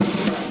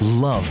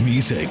love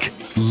music,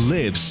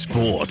 live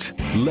sport.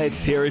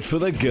 Let's hear it for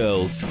the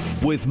girls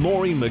with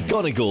Maureen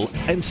McGonigle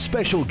and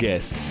special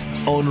guests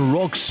on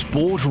Rock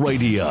Sport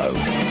Radio.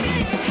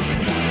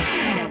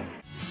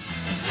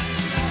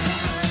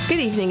 Good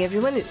evening,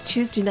 everyone. It's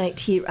Tuesday night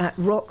here at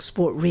Rock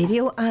Sport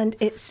Radio, and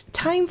it's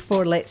time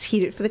for Let's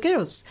Hear It for the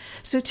Girls.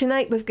 So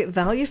tonight we've got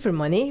value for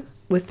money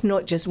with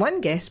not just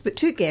one guest, but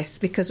two guests,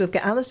 because we've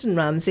got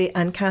Ramsay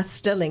and Cath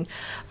Stirling,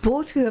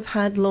 both who have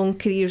had long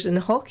careers in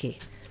hockey.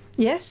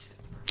 Yes?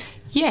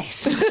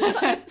 Yes,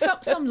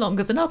 some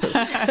longer than others.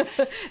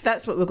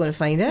 That's what we're going to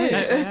find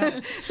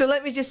out. So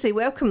let me just say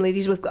welcome,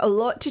 ladies. We've got a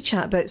lot to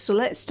chat about. So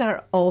let's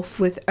start off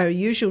with our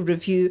usual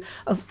review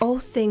of all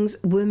things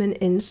women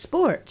in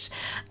sport.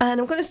 And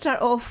I'm going to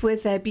start off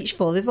with beach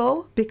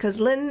volleyball, because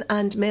Lynn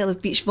and Mel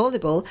of beach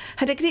volleyball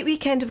had a great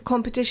weekend of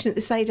competition at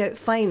the side-out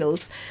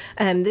finals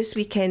this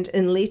weekend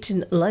in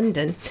Leighton,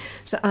 London.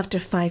 So after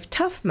 5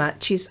 tough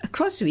matches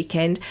across the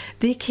weekend,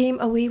 they came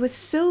away with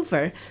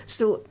silver.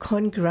 So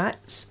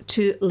congrats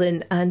to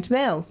Lynn and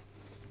Mel.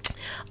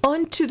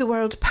 On to the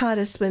World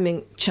Para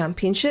Swimming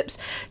Championships.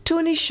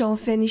 Tony Shaw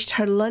finished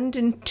her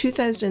London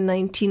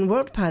 2019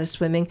 World Para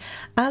Swimming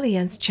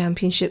Alliance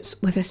Championships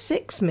with a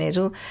 6th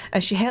medal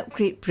as she helped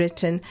Great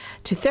Britain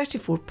to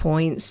 34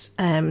 points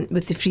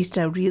with the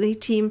freestyle relay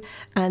team,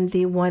 and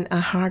they won a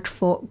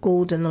hard-fought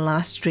gold in the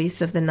last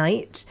race of the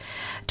night.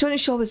 Tony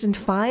Shaw was on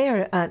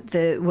fire at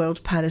the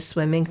World Para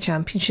Swimming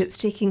Championships,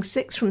 taking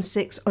 6 from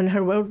 6 on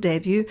her world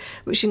debut,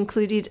 which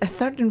included a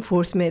 3rd and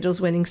 4th medals,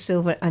 winning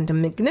silver and a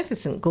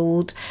magnificent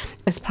gold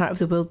as part of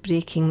the world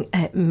breaking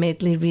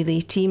medley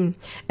relay team.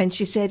 And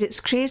she said,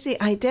 "It's crazy.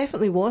 I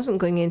definitely wasn't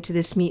going into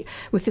this meet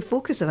with the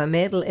focus of a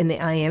medal in the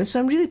IM, so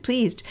I'm really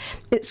pleased.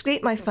 It's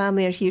great my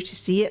family are here to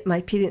see it.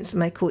 My parents and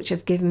my coach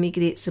have given me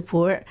great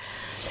support."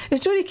 A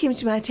story came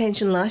to my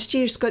attention last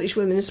year, Scottish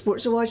Women in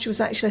Sports Awards. She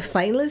was actually a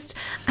finalist,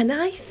 and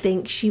I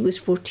think she was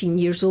 14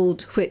 years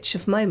old, which,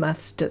 if my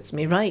maths does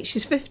me right,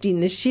 she's 15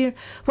 this year.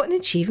 What an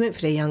achievement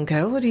for a young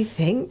girl. What do you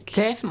think?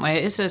 Definitely,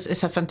 it's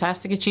a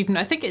fantastic achievement.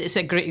 I think it's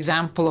a great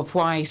example of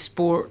why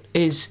sport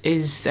is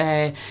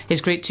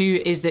great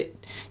too, is that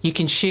you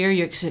can share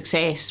your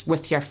success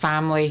with your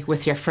family,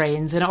 with your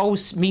friends, and it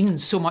always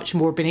means so much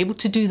more being able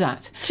to do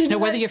that. Do you know,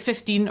 whether you're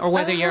 15 or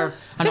whether you're...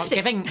 I'm not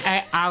giving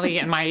Ali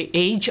and my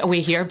age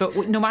away here,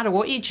 but no matter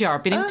what age you are,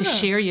 being able to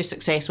share your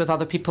success with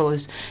other people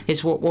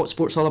is what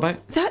sport's all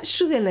about. That's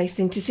really a nice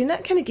thing to say, and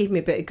that kind of gave me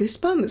a bit of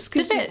goosebumps.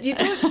 Because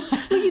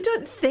you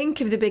don't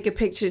think of the bigger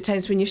picture at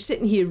times when you're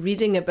sitting here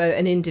reading about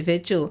an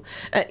individual,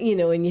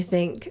 and you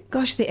think,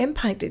 gosh, the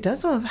impact it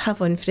does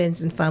have on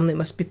friends and family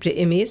must be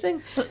pretty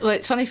amazing. Well,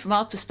 it's funny from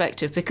our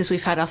perspective, because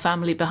we've had our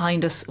family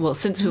behind us, well,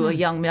 since we were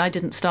young. I mean, I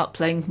didn't start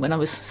playing when I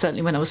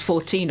was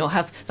 14 or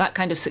have that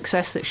kind of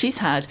success that she's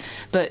had,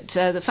 but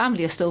the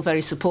family are still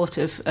very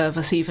supportive of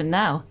us even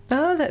now.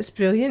 Oh, that's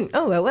brilliant.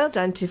 Oh, well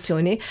done to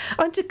Tony.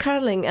 On to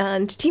curling,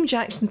 and Team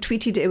Jackson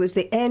tweeted it was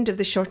the end of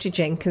the Shorty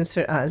Jenkins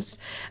for us.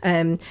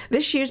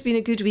 This year's been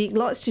a good week,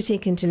 lots to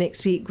take into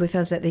next week with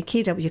us at the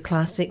KW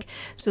Classic.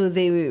 So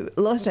they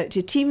lost out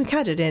to Team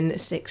Cadorin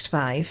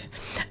 6-5.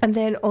 And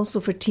then also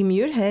for Team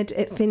Muirhead,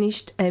 it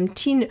finished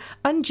Teen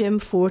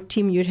Unjim 4,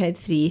 Team Muirhead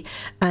 3.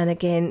 And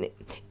again,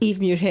 Eve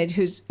Muirhead,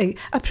 who's a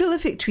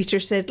prolific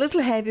tweeter, said,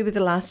 "Little heavy with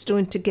the last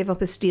stone to give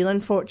up a steal,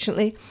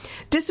 unfortunately.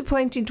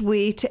 Disappointed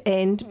way to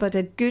end, but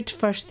a good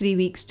first 3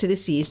 weeks to the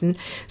season."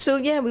 So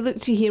yeah, we look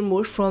to hear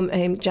more from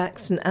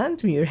Jackson and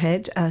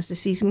Muirhead as the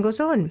season goes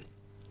on.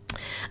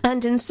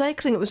 And in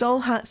cycling, it was all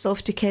hats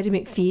off to Kerry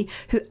McPhee,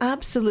 who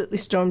absolutely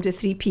stormed the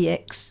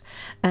 3PX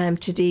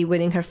today,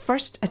 winning her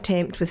first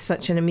attempt with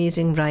such an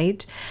amazing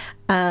ride.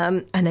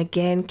 And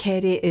again,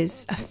 Kerry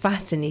is a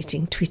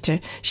fascinating tweeter.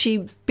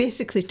 She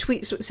basically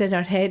tweets what's in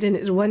her head, and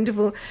it's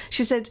wonderful.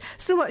 She said,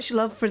 "So much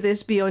love for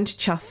this, beyond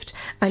chuffed,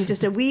 and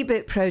just a wee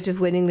bit proud of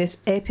winning this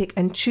epic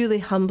and truly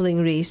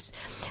humbling race.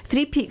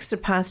 3 Peaks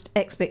surpassed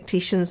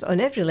expectations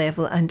on every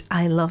level, and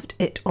I loved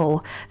it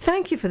all.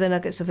 Thank you for the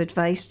nuggets of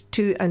advice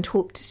too, and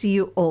hope to see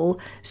you all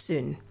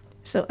soon."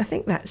 So I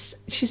think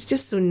she's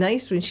just so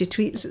nice when she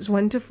tweets. It's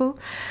wonderful.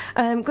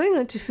 Going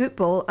on to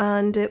football,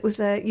 and it was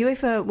a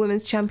UEFA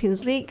Women's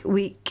Champions League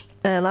week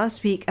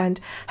last week,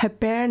 and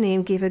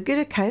Hibernian gave a good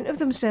account of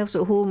themselves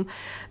at home,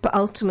 but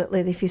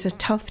ultimately they face a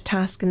tough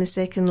task in the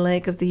second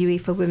leg of the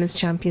UEFA Women's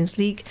Champions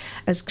League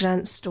as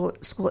Grant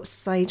Scott's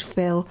side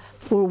fell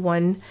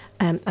 4-1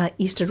 at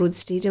Easter Road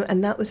Stadium,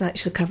 and that was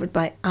actually covered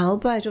by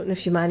Alba. I don't know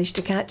if you managed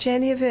to catch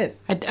any of it.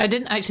 I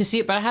didn't actually see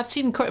it, but I have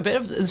seen quite a bit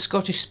of the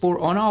Scottish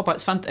sport on Alba.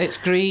 It's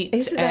great.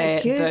 Isn't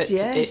that good? That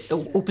yes.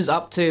 It opens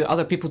up to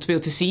other people to be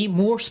able to see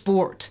more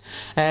sport.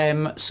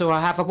 So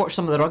I've watched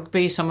some of the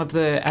rugby, some of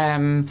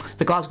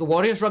the Glasgow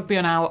Warriors rugby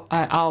on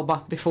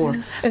Alba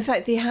before. In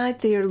fact, they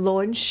had their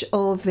launch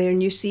of their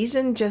new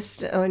season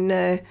just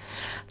on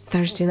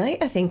Thursday night,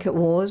 I think it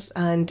was,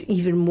 and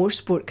even more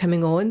sport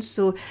coming on.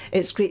 So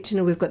it's great to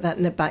know we've got that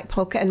in the back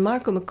pocket. And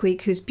Margot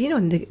McQuaig, who's been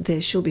on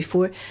the show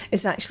before,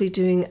 is actually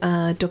doing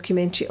a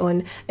documentary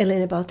on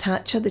Elena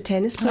Baltacha, the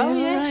tennis player. Oh,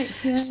 yes.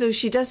 Yeah. So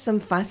she does some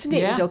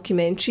fascinating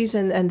documentaries,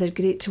 and they're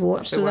great to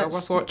watch. So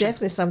that's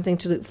definitely something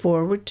to look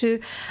forward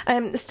to.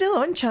 Still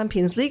on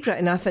Champions League, right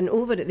enough, and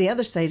over at the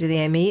other side of the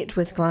M8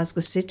 with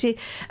Glasgow City.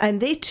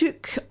 And they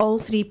took all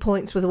 3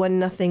 points with a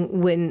 1-0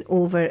 win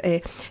over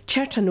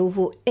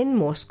Chertanovo in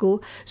Moscow.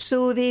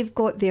 So they've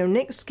got their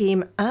next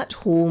game at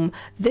home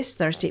this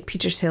Thursday at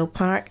Petershill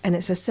Park, and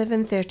it's a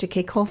 7:30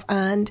 kick-off.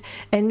 And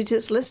anybody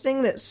that's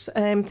listening that's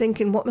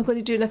thinking, what am I going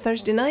to do on a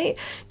Thursday night?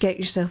 Get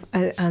yourself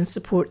out and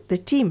support the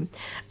team.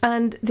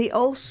 And they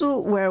also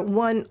were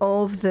one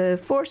of the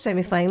 4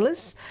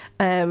 semi-finalists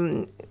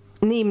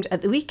named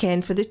at the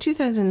weekend for the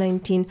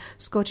 2019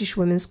 Scottish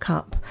Women's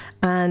Cup,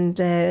 and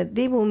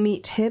they will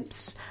meet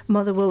Hibs,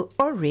 Motherwell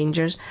or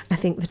Rangers. I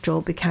think the draw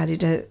will be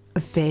carried out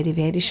very,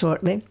 very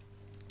shortly.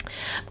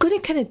 I'm going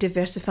to kind of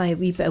diversify a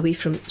wee bit away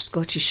from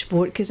Scottish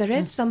sport, because I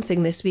read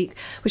something this week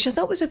which I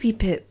thought was a wee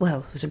bit,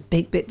 well, it was a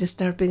big bit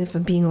disturbing if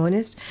I'm being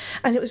honest,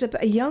 and it was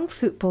about a young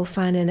football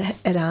fan in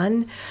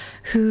Iran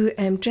who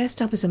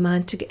dressed up as a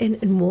man to get in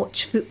and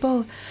watch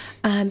football,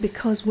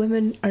 because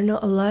women are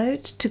not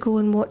allowed to go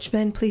and watch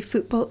men play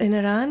football in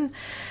Iran.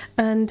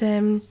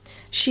 And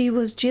she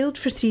was jailed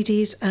for 3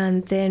 days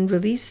and then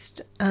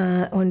released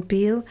on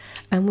bail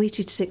and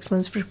waited 6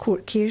 months for a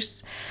court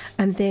case.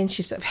 And then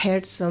she sort of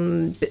heard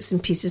some bits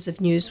and pieces of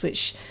news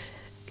which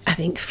I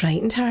think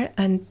frightened her.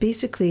 And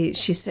basically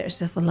she set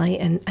herself alight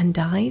and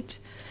died.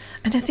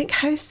 And I think,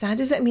 how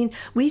sad is it? I mean,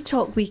 we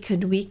talk week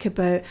and week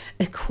about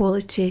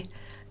equality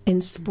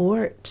in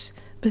sport,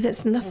 but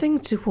it's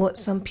nothing to what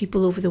some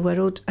people over the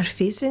world are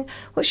facing.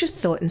 What's your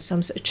thought in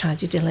some sort of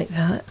tragedy like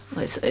that?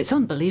 Well, it's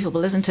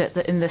unbelievable, isn't it,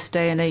 that in this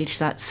day and age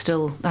that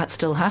still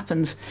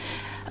happens.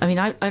 I mean,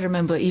 I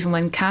remember even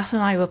when Cath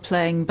and I were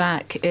playing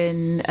back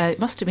in, it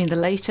must have been the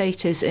late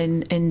 80s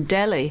in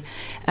Delhi.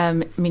 I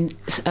mean,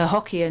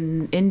 hockey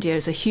in India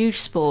is a huge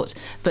sport,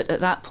 but at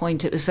that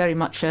point it was very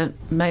much a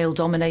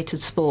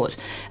male-dominated sport.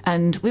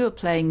 And we were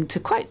playing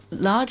to quite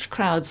large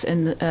crowds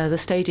in the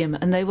stadium,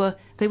 and they were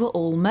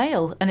all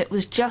male, and it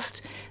was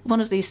just one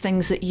of these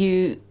things that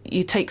you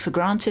take for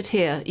granted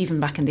here. Even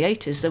back in the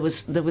 80s,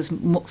 there was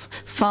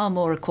far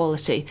more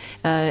equality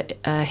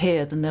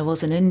here than there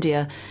was in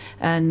India,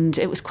 and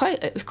it was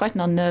quite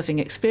an unnerving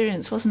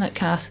experience, wasn't it,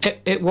 Cath?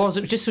 It was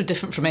just so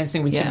different from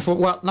anything we'd seen before.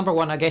 Well, number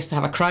one, I guess, to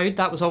have a crowd,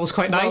 that was always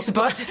quite nice,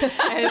 but to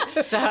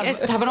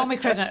have an army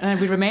crowd. And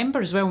we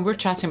remember as well, when we were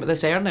chatting about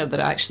this earlier, that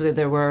actually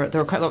there were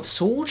quite a lot of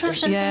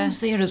soldiers and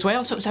things there as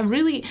well, so it was a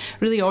really,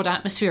 really odd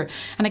atmosphere.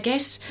 And I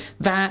guess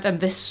that and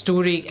this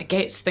story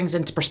gets things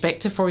into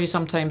perspective for you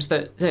sometimes,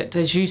 that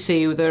as you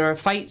say, there are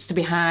fights to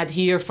be had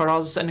here for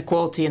us in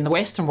equality in the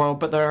Western world,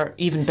 but there are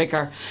even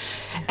bigger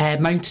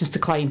mountains to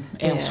climb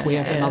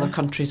elsewhere in other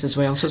countries as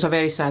well. So it's a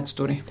very sad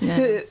story. Yeah.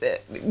 So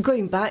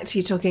going back to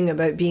you talking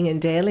about being in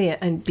Delhi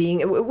and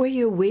were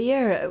you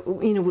aware,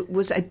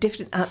 was it a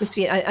different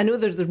atmosphere? I know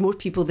there's more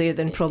people there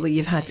than probably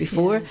you've had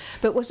before,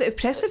 but was it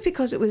oppressive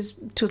because it was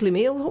totally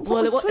male?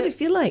 What did it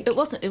feel like? It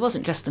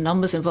wasn't just the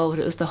numbers involved,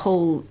 it was the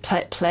whole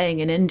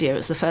playing in India. It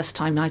was the first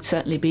time I'd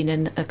certainly been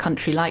in a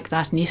country like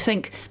that, and you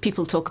think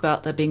people talk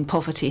about there being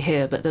poverty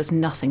here, but there's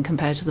nothing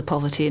compared to the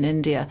poverty in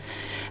India.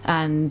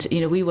 And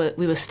we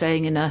were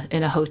staying in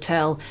a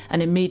hotel,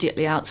 and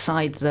immediately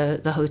outside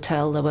the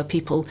hotel there were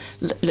people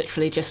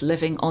literally just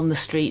living on the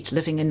street,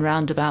 living in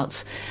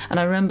roundabouts. And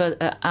I remember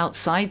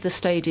outside the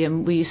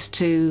stadium we used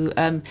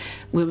to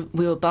we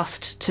were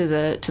bussed to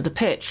the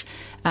pitch,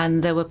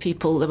 and there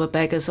were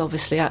beggars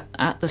obviously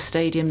at the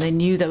stadium. They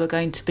knew there were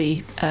going to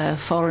be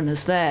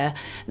foreigners there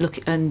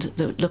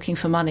looking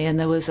for money, and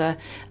there was a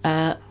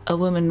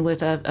woman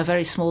with a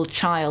very small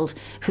child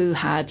who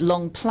had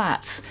long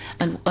plaits,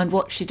 and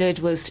what she did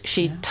was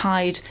she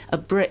tied a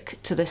brick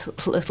to this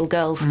little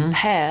girl's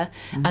hair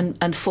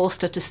and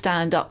forced her to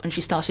stand up, and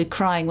she started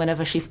crying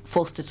whenever she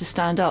forced her to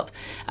stand up.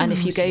 And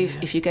if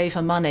you gave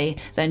her money,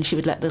 then she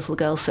would let the little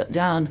girl sit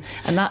down.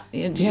 And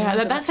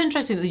that's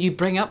interesting that you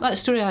bring up that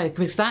story,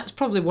 because that's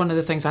probably one of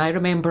the things I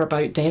remember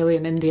about Delhi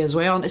and India as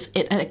well. And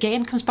it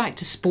again comes back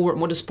to sport,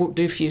 and what does sport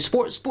do for you?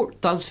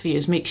 Sport does for you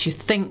is makes you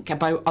think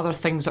about other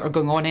things that are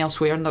going on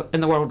elsewhere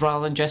in the world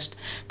rather than just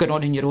going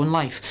on in your own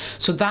life.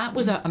 So that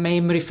was a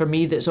memory for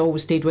me that's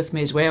always stayed with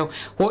me as well.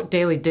 What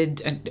Delhi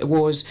did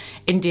was,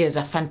 India is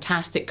a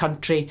fantastic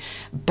country,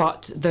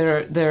 but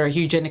there are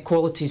huge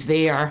inequalities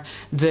there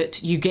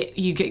that you get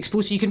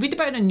exposed to. You can read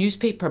about it in a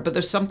newspaper, but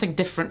there's something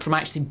different from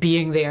actually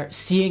being there,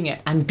 seeing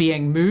it, and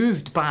being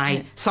moved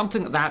by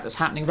something like that that's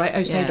happening right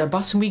outside our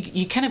bus. And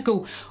you kind of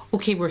go,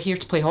 okay, we're here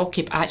to play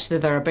hockey, but actually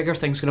there are bigger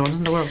things going on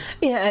in the world.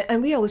 Yeah,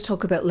 and we always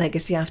talk about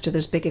legacy after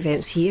there's big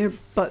events here,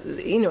 but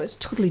it's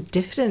totally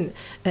different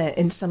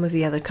in some of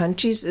the other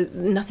countries.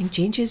 Nothing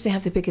changes. They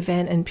have the big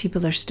event and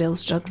people are still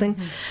struggling.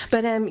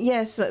 But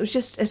yes, it was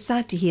just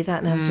sad to hear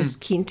that, and I was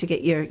just keen to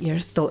get your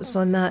thoughts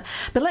on that.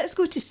 But let's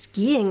go to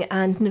skiing,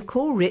 and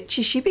Nicole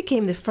Ritchie, she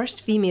became the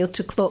first female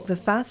to clock the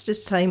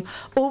fastest time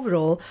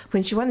overall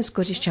when she won the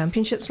Scottish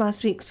Championships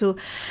last week. So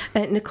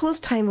Nicole's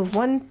time of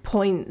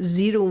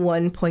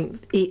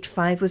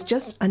 1:01.85 was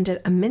just under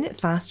a minute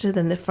faster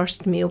than the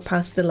first male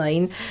past the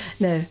line.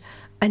 Now,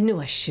 I know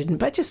I shouldn't,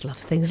 but I just love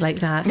things like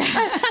that.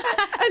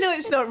 I know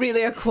it's not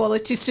really a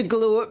quality to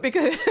gloat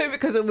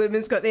because a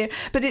woman's got there,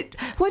 but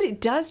what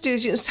it does do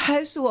is,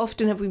 how so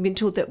often have we been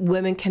told that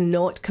women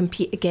cannot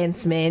compete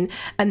against men,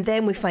 and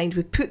then we find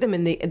we put them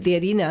in the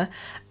arena,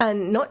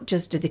 and not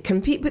just do they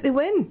compete, but they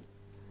win.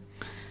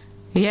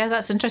 Yeah,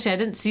 that's interesting. I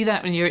didn't see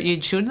that when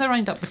you'd shown the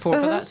roundup before,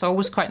 but that's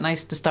always quite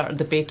nice to start a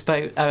debate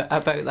about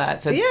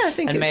that. And, I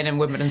think men and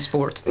women in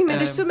sport. I mean,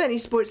 there's so many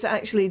sports that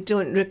actually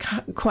don't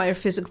require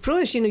physical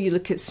prowess. You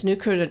look at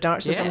snooker or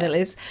darts or something like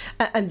this,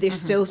 and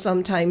there's still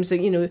sometimes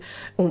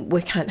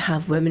we can't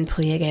have women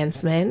play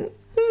against men.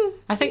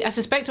 I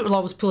suspect it will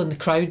always pull in the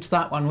crowds,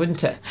 that one,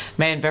 wouldn't it?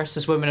 Men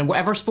versus women in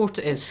whatever sport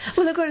it is.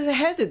 Well, of course, I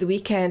heard that the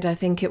weekend, I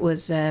think it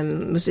was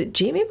it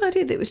Jamie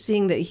Murray that was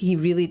saying that he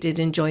really did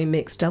enjoy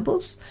mixed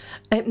doubles?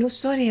 No,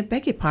 sorry, I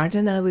beg your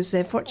pardon. I was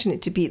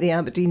fortunate to be at the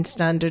Aberdeen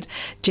Standard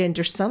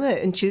Gender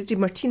Summit on Tuesday.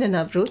 Martina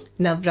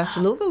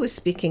Navratilova was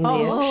speaking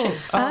there.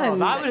 That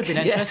would have been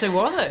interesting,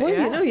 was it?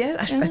 Well,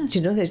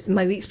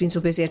 my week's been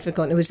so busy I'd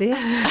forgotten I was there.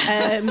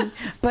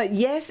 But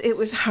yes, it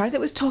was her that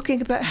was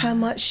talking about how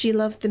much she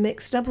loved the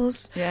mixed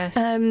doubles. Yes.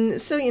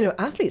 So,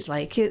 athletes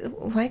like it.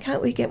 Why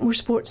can't we get more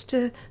sports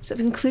to sort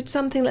of include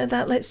something like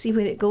that? Let's see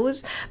where it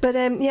goes. But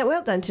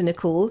well done to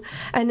Nicole.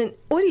 And in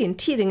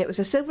orienteering, it was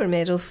a silver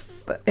medal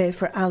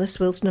for Alice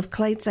Wilson of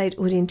Clydeside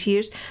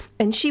Orienteers,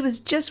 and she was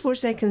just 4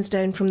 seconds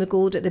down from the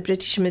gold at the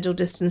British Middle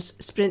Distance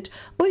Sprint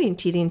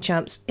Orienteering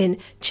Champs in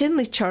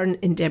Chinley Churn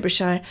in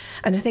Derbyshire.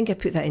 And I think I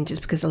put that in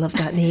just because I love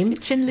that name.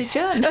 Chinley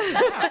Churn. Is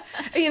that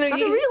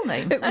a real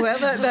name? Well,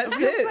 that's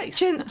it.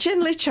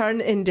 Chinley Churn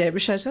in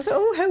Derbyshire. So I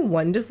thought, how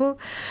wonderful.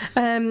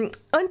 On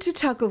to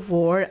tug of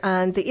war,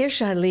 and the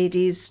Ayrshire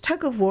ladies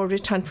tug of war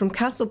returned from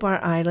Castlebar,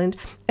 Ireland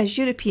as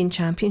European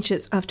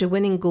Championships after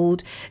winning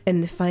gold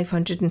in the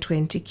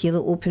 520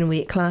 kilo open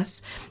weight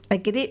class. A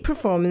great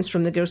performance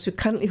from the girls who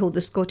currently hold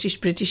the Scottish,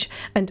 British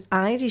and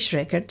Irish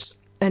records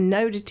and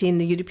now retain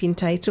the European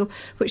title,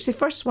 which they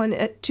first won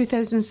at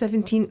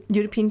 2017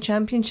 European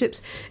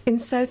Championships in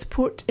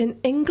Southport in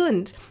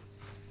England.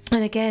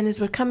 And again, as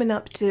we're coming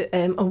up to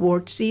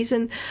award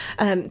season,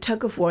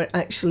 tug of war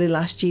actually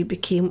last year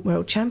became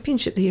world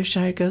championship. The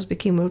Ayrshire girls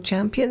became world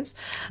champions,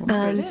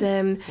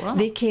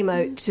 they came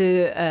out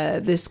to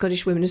the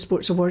Scottish Women in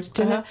Sports Awards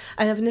dinner,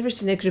 and I've never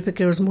seen a group of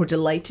girls more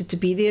delighted to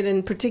be there.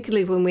 And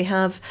particularly when we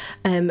have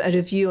a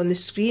review on the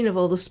screen of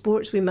all the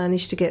sports, we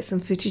managed to get some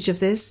footage of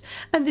this,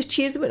 and the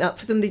cheer that went up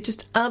for them, they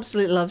just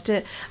absolutely loved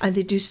it, and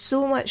they do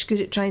so much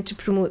good at trying to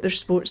promote their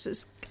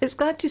sports. It's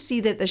glad to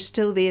see that they're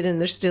still there and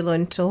they're still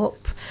on top.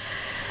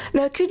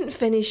 Now, I couldn't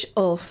finish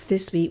off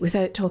this week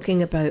without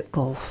talking about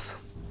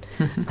golf.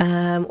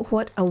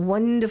 What a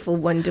wonderful,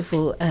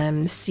 wonderful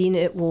scene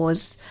it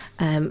was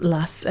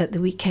at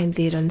the weekend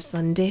there on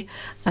Sunday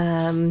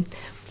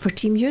for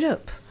Team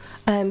Europe.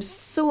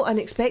 So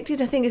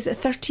unexpected. I think it's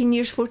 13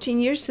 years, 14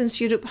 years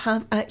since Europe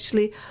have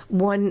actually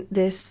won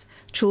this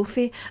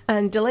trophy,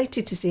 and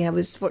delighted to say I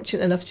was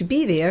fortunate enough to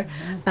be there.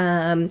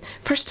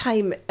 First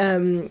time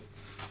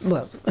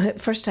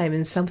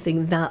in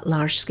something that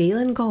large scale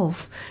in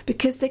golf,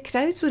 because the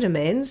crowds were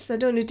immense. I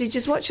don't know, did you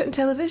just watch it on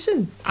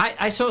television?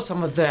 I saw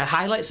some of the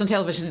highlights on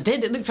television.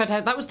 It looked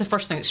fantastic. That was the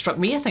first thing that struck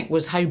me, I think,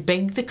 was how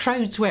big the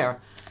crowds were.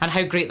 And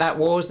how great that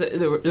was, that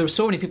there were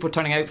so many people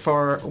turning out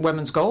for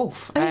women's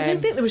golf. I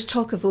think there was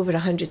talk of over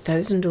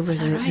 100,000 over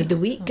the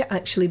week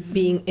actually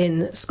being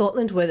in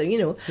Scotland, whether,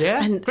 Yeah,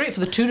 and great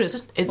for the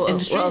tourist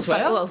industry as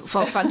well.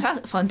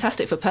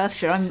 Fantastic for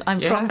Perthshire.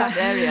 I'm from that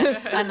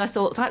area, and I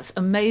thought that's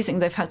amazing.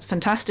 They've had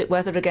fantastic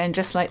weather again,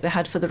 just like they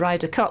had for the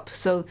Ryder Cup.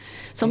 So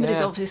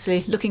somebody's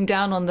obviously looking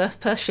down on the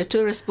Perthshire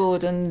Tourist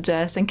Board and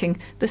thinking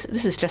this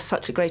is just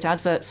such a great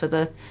advert for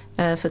the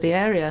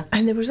area.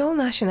 And there was all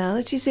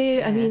nationalities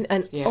there. I mean,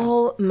 and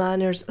all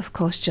manners of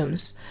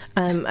costumes.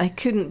 I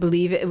couldn't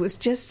believe it. It was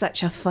just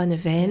such a fun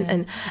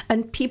event,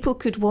 and people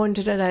could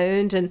wander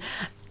around, and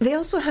they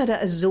also had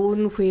a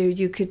zone where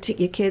you could take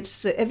your kids.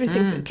 So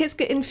everything for the kids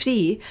get in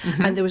free,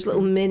 and there was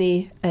little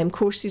mini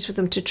courses for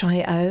them to try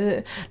it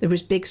out. There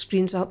was big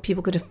screens up.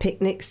 People could have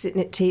picnics, sitting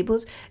at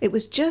tables. It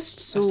was just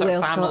so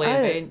well thought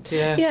out. Event,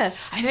 yeah.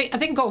 I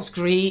think golf's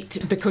great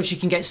because you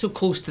can get so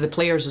close to the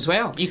players as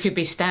well. You could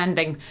be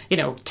standing,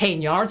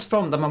 10 yards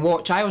from them and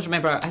watch. I always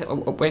remember I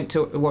went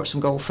to watch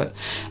some golf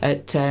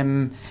at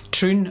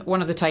Troon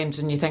one of the times,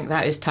 and you think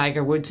that is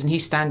Tiger Woods, and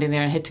he's standing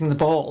there and hitting the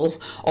ball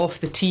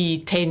off the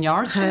tee 10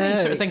 yards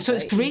sort of thing. So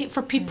it's great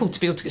for people to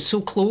be able to get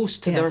so close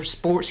to their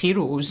sports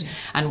heroes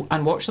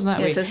and watch them that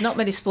way. Yes, there's not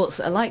many sports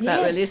that are like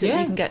that, really, is it?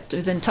 You can get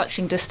within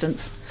touching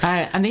distance.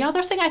 And the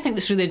other thing I think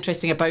that's really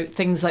interesting about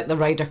things like the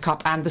Ryder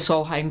Cup and the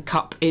Solheim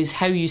Cup is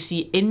how you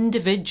see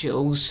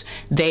individuals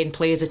then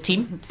play as a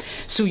team.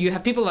 So you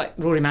have people like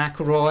Rory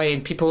McIlroy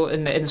and people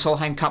in the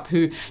Solheim Cup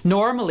who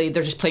normally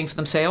they're just playing for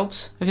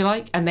themselves, if you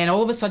like, and then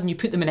all of a sudden you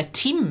put them in a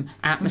team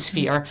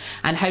atmosphere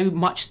and how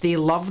much they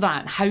love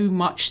that, how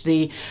much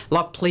they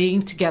love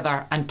playing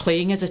together and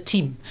playing as a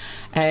team.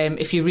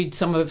 If you read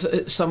some of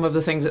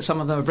the things that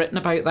some of them have written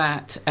about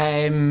that,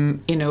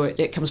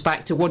 it comes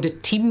back to what do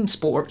team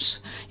sports,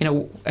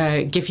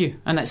 give you,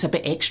 and it's a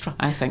bit extra,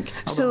 I think.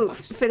 So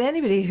for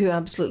anybody who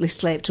absolutely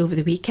slept over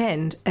the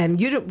weekend,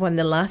 Europe won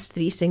the last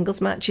 3 singles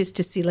matches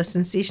to seal a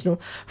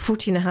sensational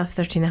 14.5,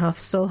 13.5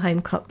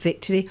 Solheim Cup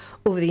victory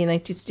over the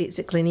United States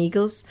at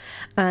Gleneagles,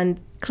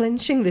 and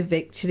clinching the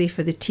victory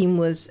for the team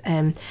was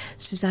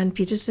Suzanne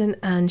Peterson,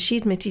 and she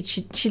admitted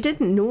she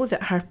didn't know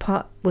that her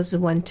putt was the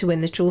one to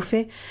win the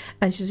trophy,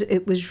 and she says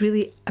it was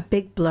really a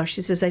big blur.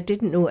 She says, I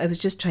didn't know, I was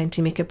just trying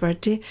to make a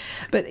birdie.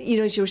 But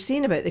as you were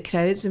saying about the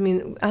crowds, I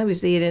mean, I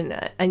was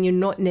there, and you're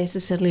not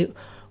necessarily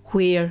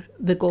where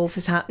the golf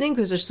is happening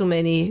because there's so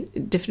many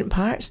different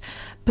parts,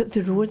 but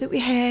the roar that we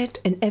heard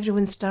and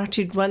everyone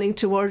started running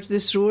towards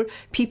this roar,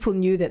 people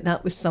knew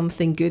that was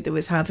something good that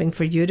was happening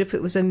for Europe.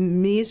 It was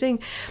amazing.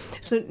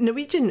 So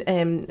Norwegian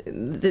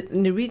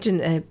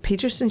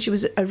Peterson, she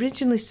was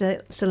originally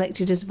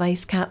selected as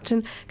vice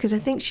captain because I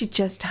think she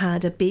just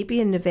had a baby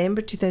in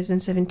November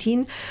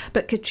 2017,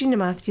 but Katrina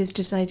Matthews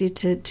decided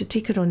to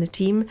take her on the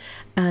team,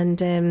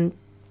 and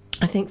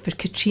I think for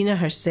Katrina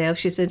herself,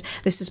 she said,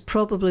 this is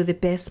probably the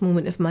best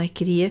moment of my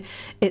career.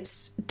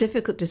 It's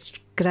difficult to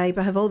describe.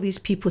 I have all these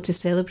people to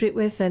celebrate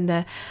with, and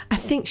I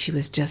think she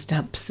was just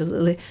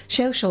absolutely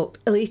shell-shocked,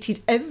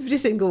 elated, every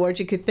single word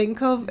you could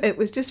think of. It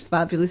was just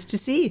fabulous to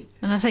see.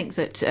 And I think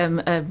that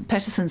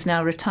Pettersson's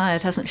now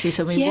retired, hasn't she?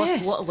 So I mean,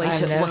 what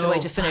a way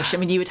to finish. I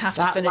mean, you would have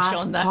to finish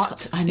on that.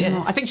 Putt, I know.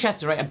 Yes. I think she has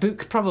to write a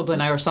book probably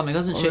now or something,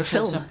 doesn't she? Or a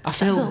film,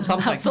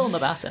 something. A film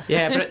about her.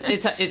 Yeah, but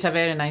it's a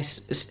very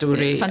nice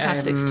story.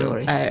 Fantastic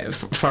story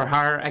for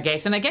her, I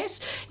guess. And I guess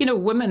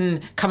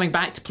women coming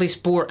back to play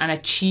sport and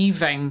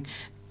achieving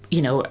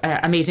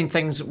amazing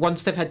things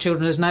once they've had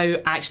children is now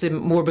actually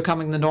more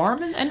becoming the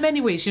norm in many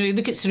ways. You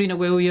look at Serena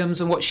Williams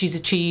and what she's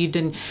achieved,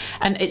 and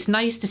it's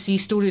nice to see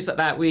stories like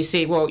that where you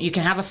say, well, you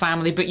can have a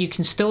family, but you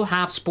can still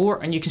have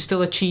sport and you can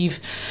still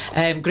achieve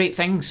great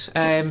things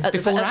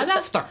before and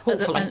after,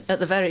 hopefully. At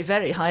the very,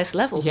 very highest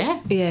level. Yeah.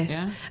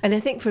 Yes. Yeah. And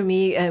I think for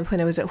me, when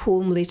I was at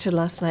home later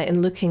last night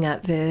and looking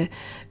at the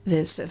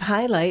sort of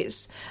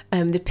highlights,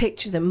 the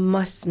picture that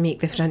must make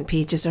the front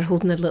pages are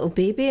holding a little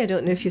baby. I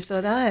don't know if you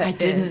saw that. I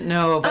didn't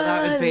know, but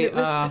that would be... It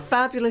was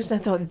fabulous, and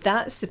I thought,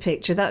 that's the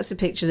picture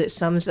that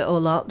sums it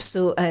all up.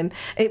 So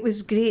it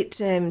was great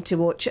to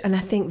watch, and I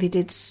think they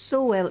did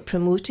so well at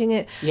promoting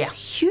it. Yeah.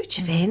 Huge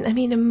event. I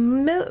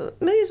mean,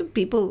 millions of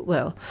people,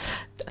 well,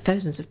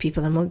 thousands of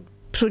people. I'm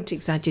prone to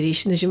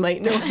exaggeration, as you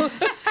might know.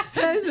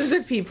 Thousands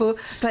of people,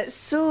 but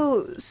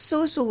so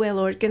well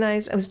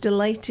organised. I was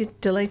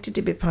delighted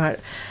to be part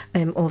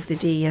of the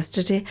day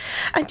yesterday.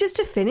 And just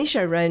to finish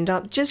our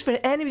roundup, just for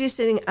anybody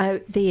sitting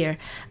out there,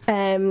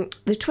 the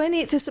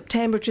 28th of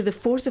September to the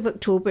 4th of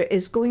October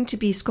is going to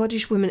be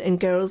Scottish Women and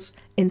Girls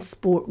in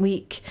Sport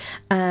Week,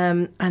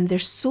 and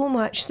there's so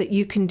much that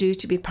you can do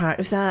to be part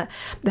of that.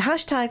 The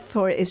hashtag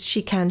for it is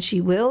She Can,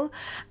 She Will,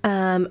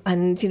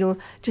 and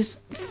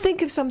just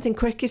think of something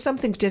quirky,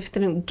 something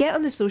different, get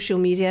on the social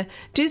media,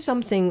 do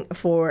something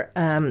for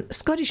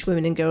Scottish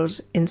Women and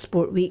Girls in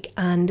Sport Week,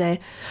 and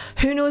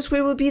who knows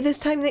where we'll be this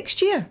time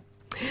next year.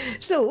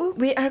 So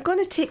we are going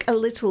to take a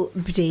little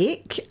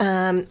break,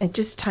 and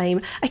just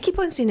time. I keep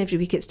on saying every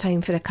week it's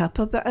time for a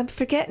cuppa, but I'm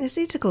forgetting it's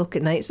 8 o'clock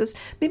at night, so it's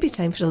maybe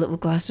time for a little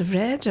glass of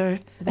red or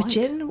white. A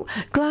gin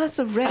glass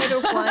of red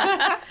or wine.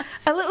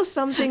 A little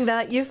something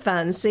that you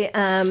fancy.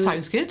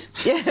 Sounds good.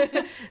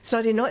 Yeah.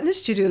 Sorry, not in the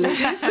studio,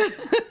 ladies.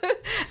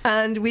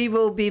 And we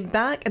will be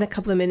back in a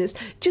couple of minutes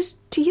just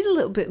to hear a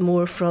little bit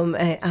more from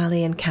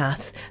Ali and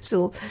Cath.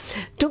 So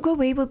don't go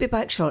away, we'll be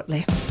back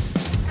shortly.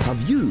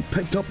 Have you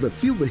picked up the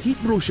Feel the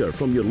Heat brochure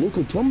from your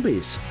local plumb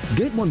base?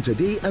 Get one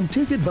today and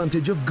take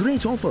advantage of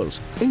great offers,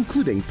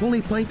 including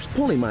Polypipe's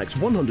Polymax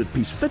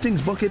 100-piece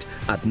fittings bucket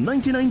at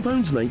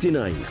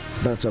 £99.99.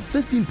 That's a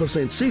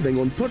 15% saving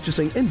on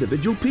purchasing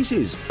individual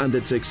pieces, and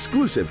it's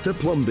exclusive to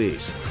plumb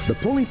base. The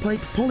Polypipe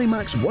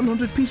Polymax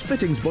 100-piece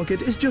fittings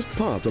bucket is just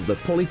part of the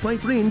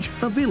Polypipe range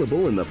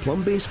available in the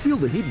plumb base Feel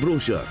the Heat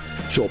brochure.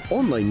 Shop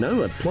online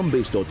now at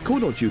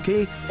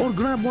plumbase.co.uk or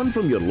grab one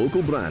from your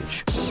local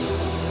branch.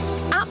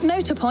 At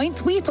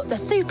Motorpoint, we put the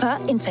super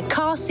into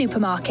car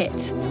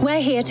supermarket. We're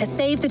here to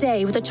save the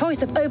day with a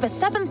choice of over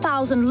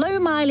 7,000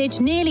 low-mileage,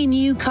 nearly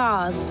new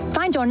cars.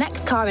 Find your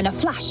next car in a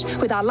flash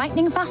with our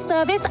lightning fast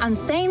service and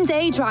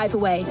same-day drive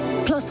away.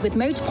 Plus, with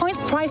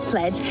Motorpoint's price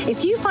pledge,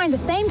 if you find the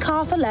same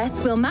car for less,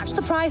 we'll match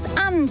the price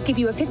and give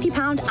you a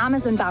 £50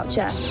 Amazon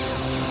voucher.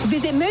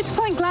 Visit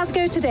Motorpoint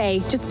Glasgow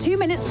today, just 2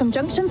 minutes from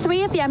Junction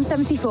 3 of the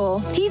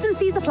M74. T's and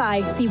C's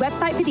apply. See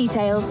website for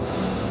details.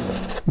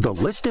 The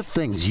list of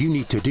things you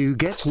need to do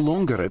gets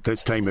longer at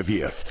this time of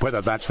year,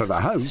 whether that's for the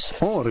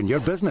house or in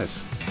your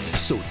business.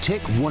 So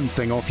tick one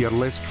thing off your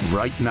list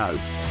right now.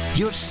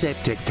 Your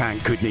septic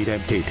tank could need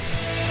emptied.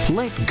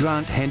 Let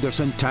Grant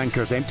Henderson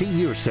Tankers empty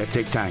your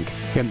septic tank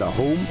in the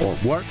home or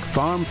work,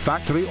 farm,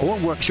 factory or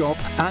workshop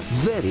at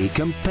very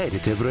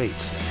competitive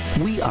rates.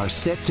 We are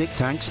septic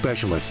tank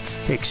specialists,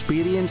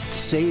 experienced,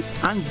 safe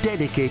and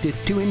dedicated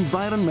to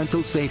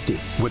environmental safety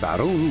with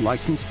our own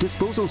licensed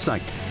disposal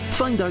site.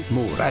 Find out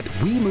more at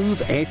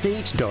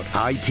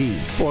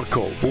wemovesh.it or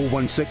call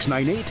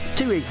 01698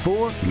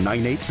 284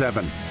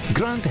 987.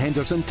 Grant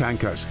Henderson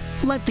Tankers.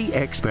 Let the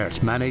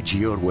experts manage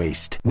your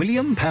waste.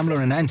 William,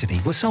 Pamela and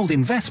Anthony were sold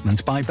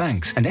investments by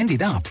banks and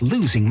ended up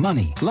losing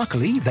money.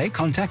 Luckily, they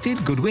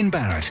contacted Goodwin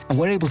Barrett and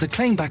were able to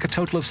claim back a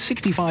total of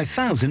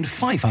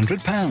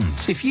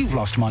 £65,500. If you've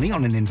lost money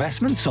on an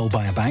investment sold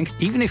by a bank,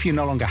 even if you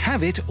no longer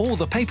have it or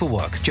the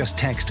paperwork, just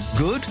text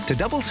GOOD to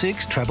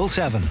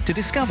 66777 to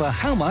discover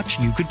how much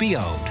you could be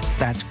owed.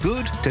 That's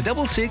GOOD to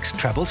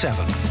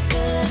 66777.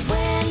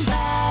 Goodwin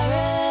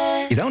Barrett.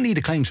 You don't need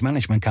a claims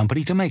management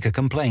company to make a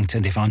complaint,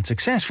 and if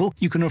unsuccessful,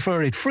 you can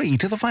refer it free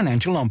to the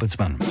Financial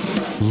Ombudsman.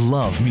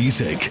 Love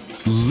music,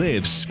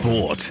 live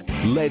sport.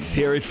 Let's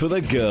hear it for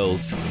the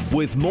girls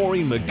with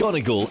Maureen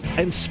McGonigle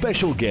and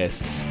special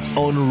guests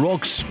on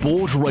Rock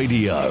Sport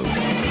Radio.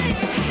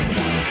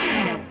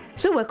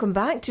 So welcome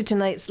back to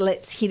tonight's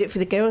Let's Hear It for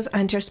the Girls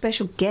and our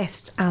special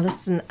guests,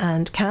 Alison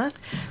and Cath,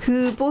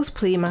 who both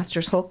play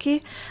Masters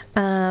hockey,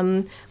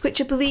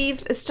 which I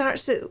believe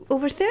starts at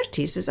over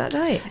 30s, is that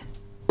right?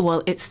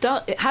 Well, it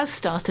has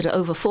started at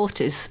over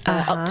 40s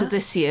up to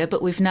this year,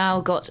 but we've now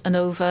got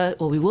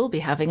we will be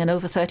having an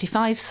over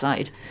 35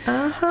 side.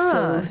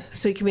 So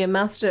you can be a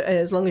master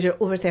as long as you're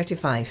over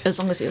 35. As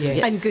long as you're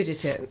and good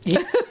at it.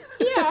 Yeah.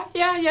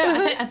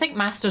 I think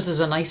Masters is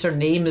a nicer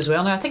name as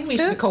well. Now, I think we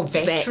used to be called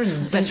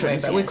veterans, didn't we?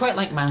 But we quite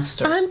like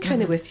Masters. I'm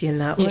kind of with you in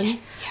that one.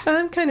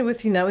 I'm kind of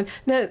with you in that one.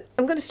 Now,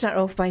 I'm going to start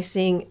off by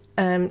saying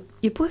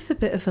you're both a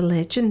bit of a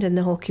legend in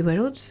the hockey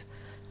world.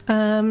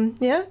 Do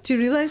you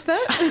realise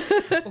that?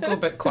 We'll go a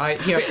bit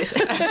quiet here.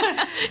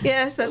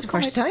 Yes, that's the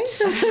first time.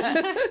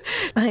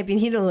 I've been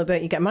hearing all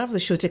about you. Got a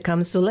marvellous show to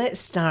come, so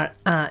let's start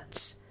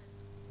at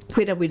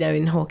where are we now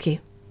in hockey?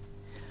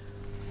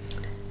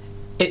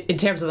 In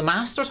terms of the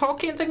Masters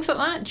hockey and things like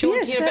that? Do you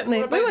want to hear a bit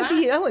more about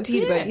that? I want to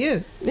hear about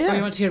you. Yeah.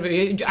 I want to hear about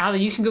you.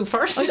 Ali, you can go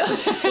first.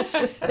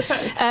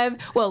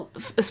 Well,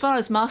 as far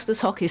as Masters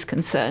hockey is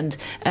concerned,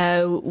 the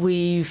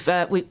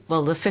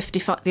over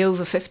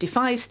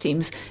 55s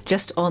teams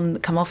just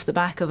come off the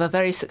back of a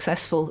very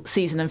successful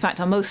season. In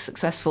fact, our most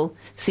successful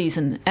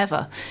season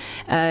ever,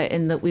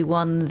 in that we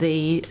won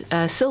the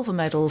silver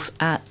medals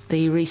at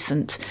the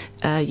recent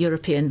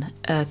European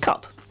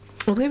Cup.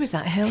 Well, where was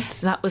that held?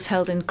 That was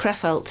held in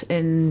Krefeld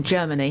in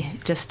Germany,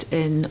 just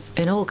in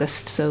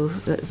August. So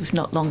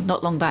not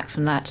long back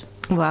from that.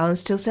 Wow, and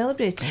still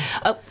celebrating?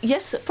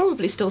 Yes,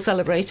 probably still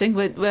celebrating.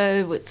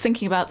 We're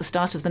thinking about the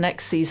start of the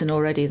next season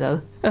already,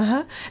 though.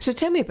 So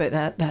tell me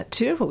about that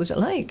tour. What was it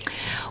like?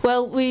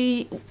 Well,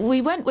 we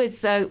went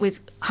with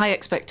high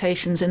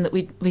expectations in that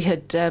we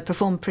had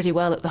performed pretty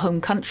well at the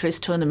home countries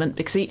tournament,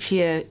 because each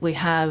year we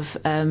have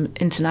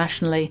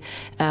internationally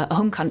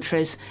home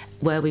countries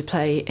where we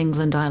play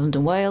England, Ireland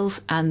and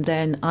Wales, and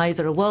then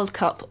either a World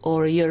Cup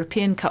or a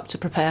European Cup to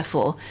prepare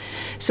for.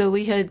 So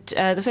we had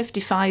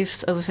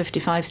the over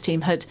 55s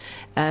team had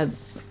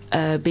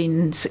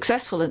been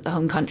successful at the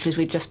home countries.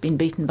 We'd just been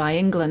beaten by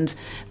England,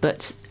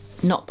 but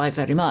not by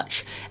very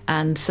much.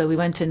 And so we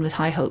went in with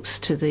high hopes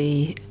to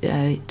the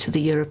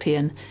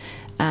European,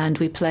 and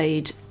we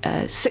played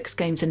 6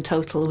 games in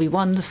total. We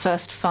won the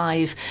first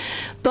 5,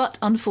 but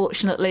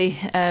unfortunately,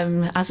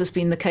 as has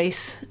been the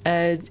case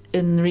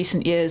in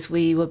recent years,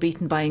 we were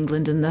beaten by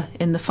England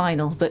in the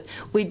final. But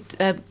we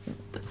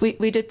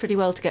did pretty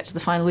well to get to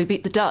the final. We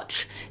beat the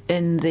Dutch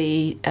in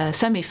the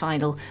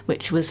semi-final,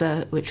 which was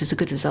a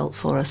good result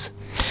for us.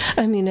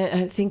 I mean,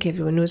 I think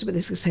everyone knows about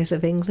the success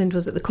of England.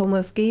 Was it the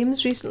Commonwealth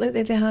Games recently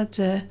that they had?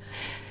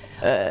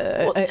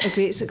 A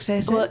great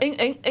success. Well,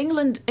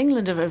 England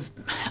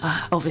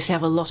obviously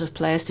have a lot of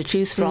players to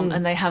choose from,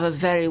 and they have a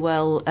very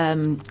well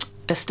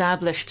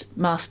established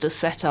Masters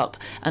setup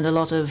and a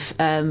lot of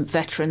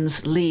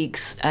veterans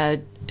leagues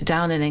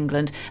down in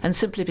England, and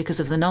simply because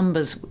of the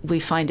numbers we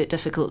find it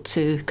difficult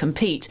to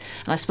compete.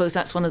 And I suppose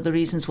that's one of the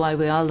reasons why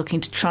we are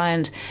looking to try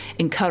and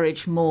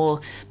encourage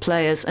more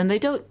players, and they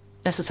don't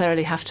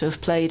necessarily have to have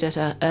played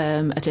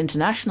at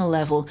international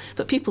level,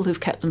 but people who've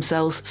kept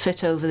themselves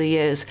fit over the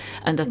years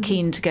and are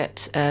keen to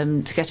get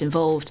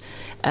involved,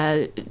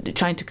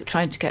 trying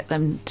to get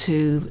them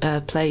to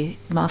play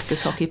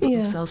Masters hockey, put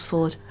themselves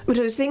forward. But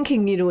I was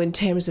thinking, in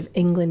terms of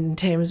England, in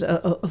terms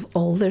of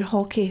all their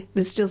hockey,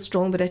 they're still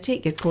strong. But I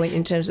take your point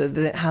in terms of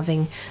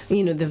having,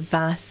 the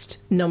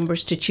vast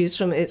numbers to choose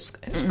from. It's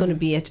going to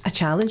be a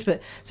challenge,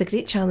 but it's a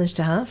great challenge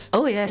to have.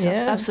 Oh yes,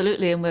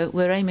 absolutely, and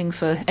we're aiming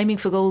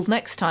for gold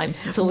next time.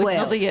 It's always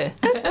another year.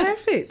 That's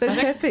perfect.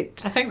 That's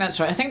perfect. I think that's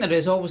right. I think there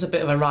is always a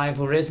bit of a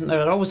rivalry, isn't there?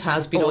 There always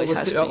has been all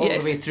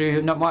the way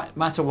through. No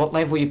matter what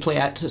level you play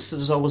at,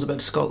 there's always a bit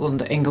of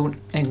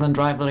Scotland-England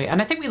rivalry.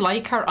 And I think we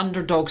like our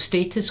underdog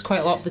status quite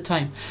a lot of the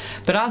time.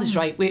 But Ali's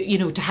right.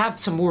 To have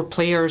some more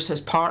players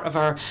as part of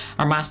our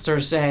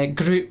Masters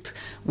group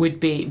would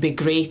be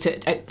great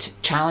at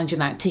challenging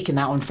that, taking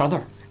that on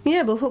further.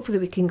 Yeah, well, hopefully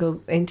we can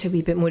go into a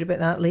wee bit more about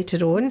that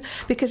later on,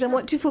 because I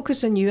want to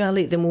focus on you,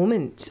 Ali, at the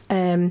moment.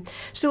 I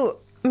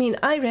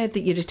read that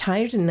you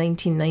retired in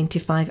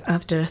 1995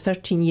 after a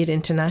 13-year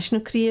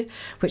international career,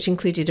 which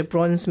included a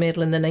bronze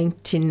medal in the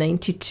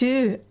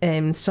 1992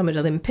 Summer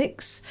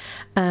Olympics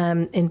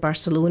in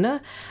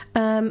Barcelona.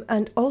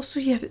 And also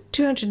you have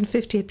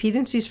 250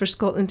 appearances for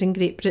Scotland and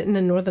Great Britain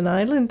and Northern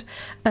Ireland.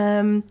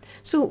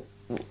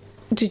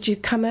 Did you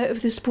come out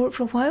of the sport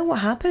for a while? What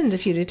happened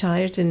if you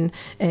retired in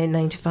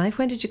 95?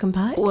 When did you come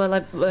back? Well,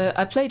 I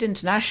played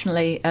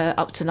internationally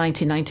up to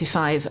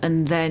 1995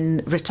 and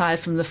then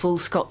retired from the full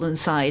Scotland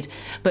side.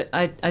 But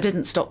I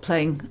didn't stop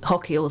playing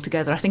hockey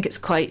altogether. I think it's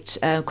quite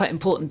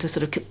important to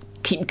sort of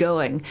keep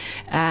going,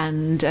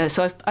 and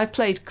so I've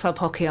played club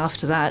hockey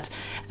after that.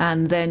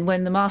 And then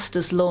when the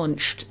Masters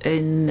launched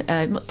in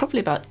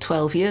probably about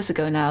 12 years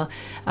ago now,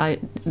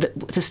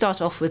 to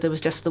start off with, there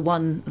was just the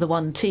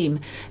one team,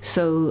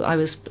 so I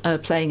was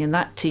playing in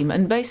that team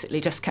and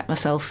basically just kept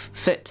myself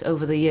fit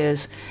over the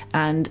years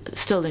and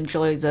still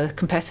enjoy the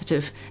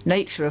competitive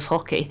nature of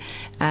hockey.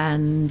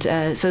 And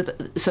so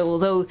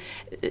although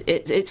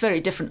it's very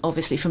different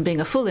obviously from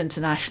being a full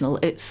international,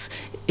 it's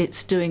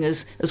doing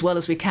as well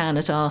as we can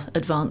at our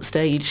advanced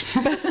age.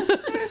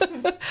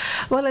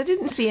 Well, I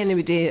didn't see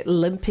anybody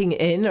limping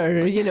in,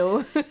 or we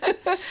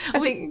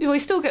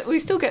still get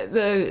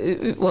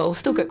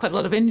quite a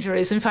lot of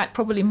injuries. In fact,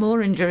 probably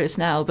more injuries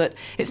now. But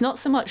it's not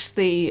so much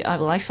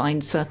I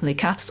find certainly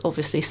Cath's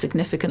obviously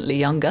significantly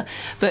younger.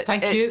 But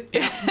thank you.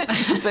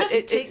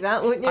 But take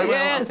that, wouldn't you?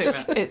 I'll take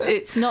that.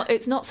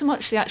 It's not so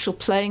much the actual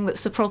playing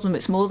that's the problem.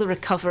 It's more the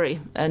recovery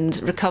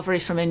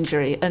from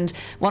injury. And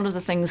one of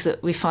the things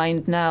that we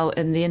find now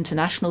in the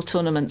international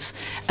tournaments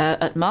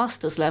at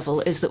Masters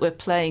level is that we're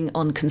playing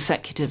on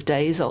consecutive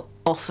days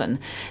often,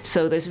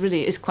 so there's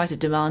really is quite a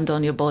demand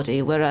on your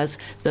body, whereas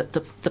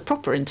the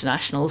proper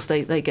internationals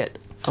they get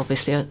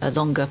obviously a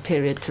longer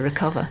period to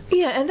recover.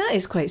 Yeah, and that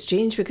is quite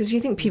strange, because you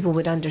think people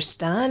would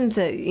understand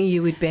that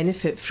you would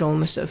benefit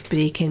from a sort of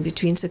break in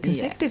between, so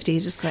consecutive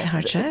days is quite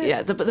hard out.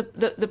 Yeah,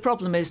 the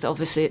problem is that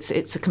obviously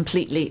it's a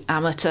completely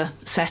amateur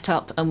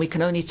setup, and we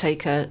can only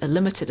take a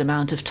limited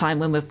amount of time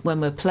when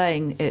we're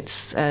playing.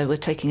 We're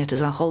taking it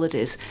as our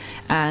holidays,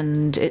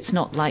 and it's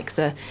not like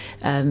the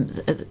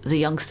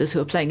youngsters who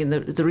are playing in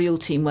the real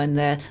team when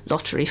they're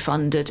lottery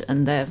funded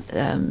and they're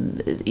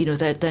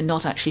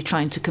not actually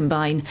trying to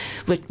combine.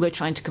 We're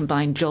trying to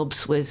combine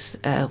jobs with,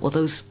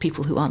 those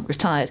people who aren't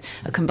retired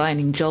are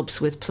combining jobs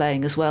with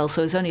playing as well.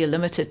 So there's only a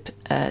limited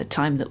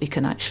time that we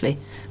can actually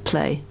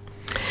play.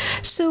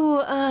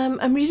 So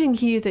I'm reading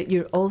here that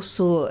you're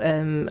also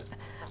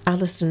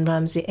Alison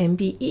Ramsay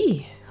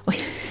MBE.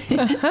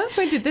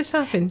 When did this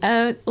happen?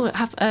 It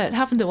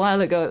happened a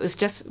while ago. It was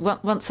just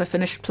once I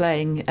finished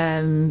playing,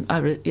 I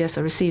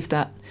received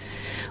that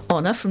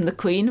honour from the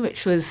Queen,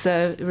 which was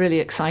a really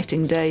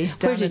exciting day.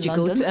 Where did you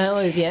London. Go to? Oh,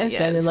 yes,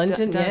 down in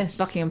London, yes.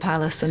 Buckingham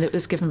Palace, and it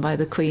was given by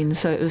the Queen,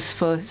 so it was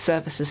for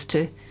services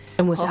to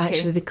And was hockey. It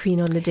actually the Queen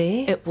on the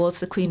day? It was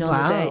the Queen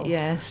on the day,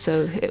 yeah.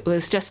 So it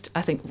was just,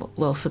 I think,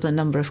 for the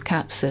number of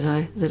caps that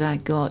I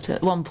got.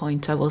 At one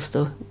point I was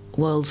the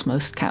world's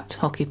most capped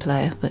hockey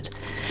player, but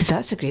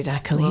that's a great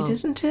accolade,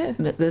 isn't it?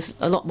 But there's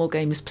a lot more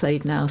games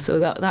played now, so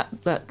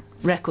that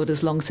record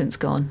has long since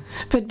gone.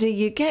 But do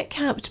you get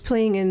capped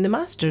playing in the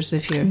Masters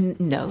if you're...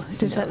 No.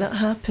 Does that not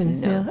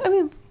happen? No. I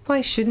mean,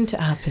 why shouldn't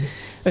it happen?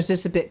 Or is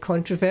this a bit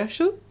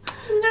controversial?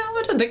 No,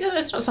 I don't think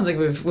it's not something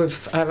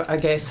we've I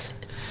guess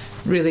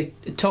really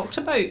talked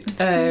about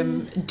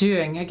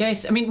doing. I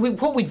guess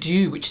what we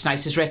do, which is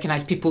nice, is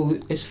recognise people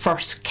as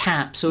first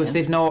cap. So if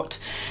they've not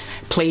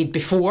played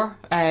before,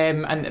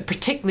 and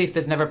particularly if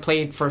they've never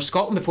played for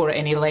Scotland before at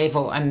any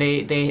level, and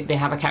they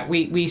have a cap,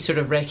 we sort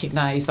of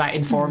recognise that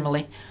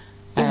informally.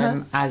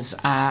 As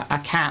a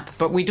cap,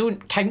 but we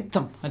don't count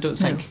them, I don't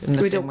think.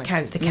 We don't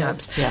count the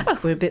caps. No. Yeah.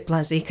 We're a bit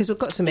blasé because we've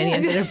got so many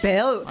under our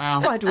belt.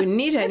 I don't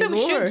need any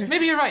more.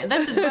 Maybe you're right.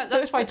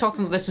 That's why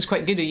talking about this is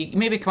quite good. You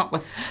maybe come up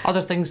with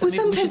other things that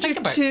maybe we should think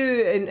about. Sometimes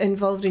you're too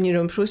involved in your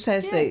own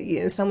process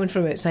that someone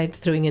from outside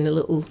throwing in a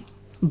little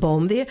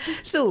bomb there.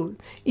 So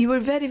you were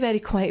very,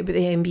 very quiet about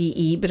the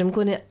MBE, but I'm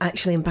going to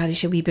actually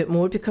embarrass you a wee bit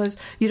more, because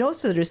you're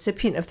also the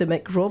recipient of the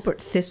McRobert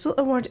Thistle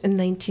Award in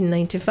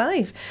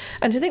 1995.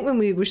 And I think when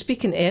we were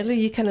speaking earlier,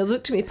 you kind of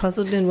looked at me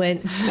puzzled and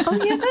went, oh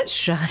yeah,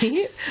 that's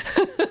right.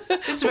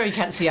 Just where you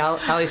can't see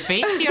Ali's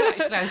face here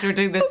actually as we're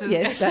doing this.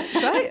 Yes, that's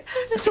right.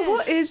 So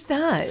what is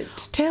that?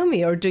 Tell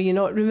me, or do you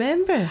not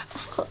remember?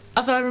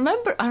 I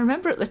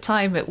remember at the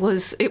time it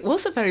was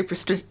a very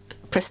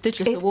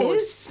prestigious award.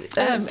 It is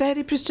a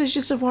very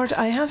prestigious award.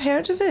 I have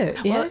heard of it.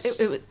 Yes.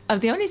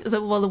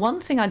 The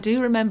one thing I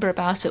do remember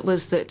about it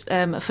was that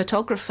a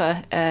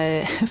photographer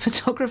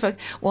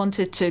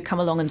wanted to come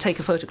along and take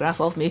a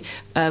photograph of me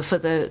for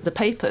the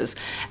papers,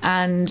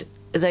 and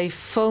they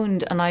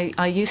phoned, and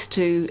I used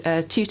to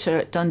tutor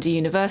at Dundee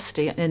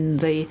University in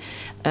the.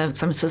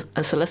 So I'm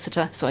a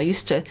solicitor, so I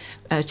used to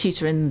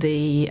tutor in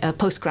the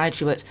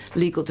postgraduate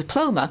legal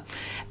diploma,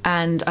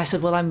 and I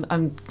said, "Well,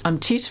 I'm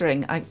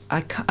tutoring.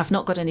 I've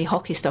not got any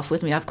hockey stuff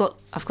with me. I've got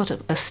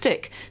a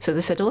stick." So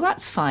they said, "Oh,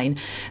 that's fine."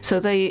 So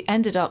they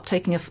ended up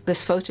taking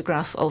this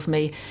photograph of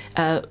me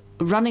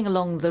running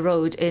along the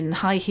road in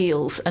high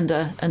heels and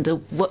a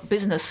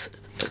business.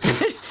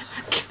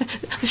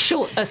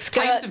 A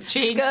skirt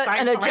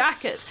and a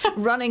jacket,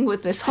 running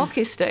with this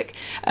hockey stick.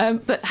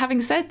 But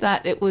having said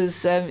that,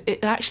 it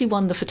actually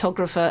won the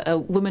Photographer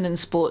Women in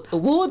Sport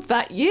award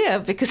that year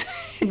because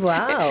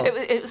wow,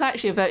 it was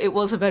actually a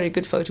very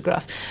good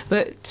photograph.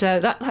 But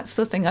that's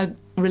the thing I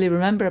really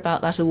remember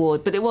about that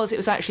award. But it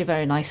was actually a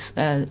very nice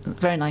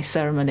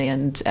ceremony,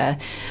 and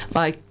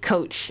my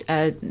coach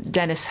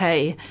Dennis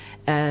Hay.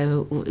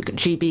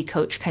 GB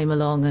coach came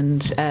along,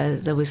 and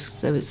there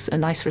was a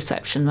nice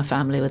reception. My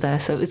family were there,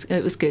 so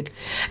it was good.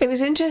 It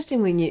was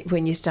interesting when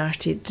you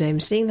started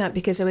saying that,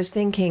 because I was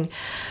thinking,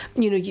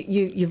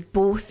 you've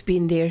both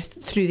been there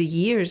through the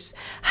years.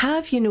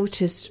 Have you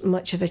noticed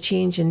much of a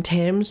change in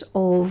terms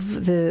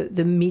of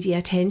the media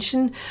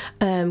attention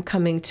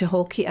coming to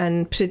hockey,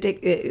 and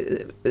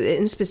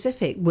in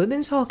specific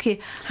women's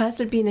hockey? Has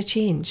there been a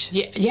change?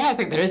 Yeah, I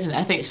think there is, and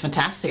I think it's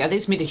fantastic. I think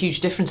it's made a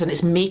huge difference, and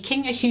it's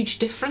making a huge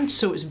difference.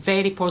 So it's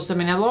very positive. I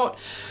mean, a lot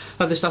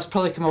of the stuff's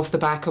probably come off the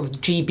back of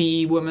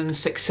GB women's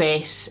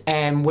success,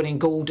 winning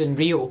gold in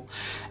Rio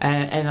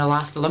in the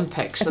last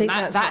Olympics. I think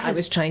that's what I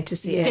was trying to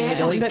say.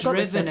 Definitely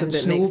driven and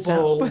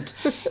snowballed,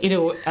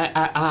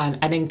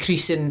 an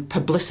increase in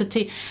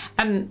publicity.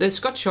 And the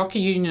Scottish Hockey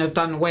Union have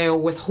done well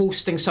with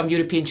hosting some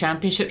European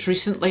Championships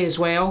recently as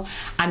well,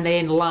 and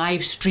then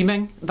live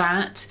streaming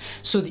that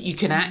so that you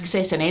can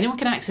access, and anyone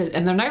can access it.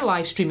 And they're now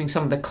live streaming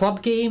some of the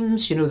club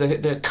games,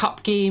 the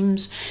cup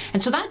games.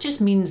 And so that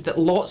just means that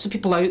lots of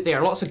people out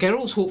there, lots of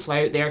girls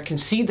hopefully out there, can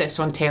see this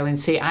on telly and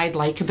say, I'd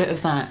like a bit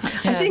of that.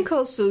 I think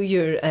also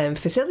your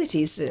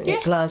facilities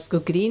at Glasgow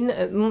Green,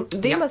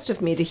 they must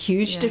have made a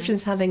huge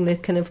difference, having the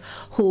kind of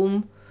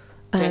home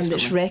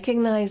that's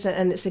recognised,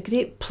 and it's a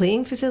great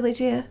playing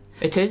facility.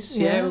 It is,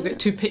 yeah. We've got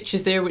 2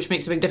 pitches there, which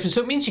makes a big difference.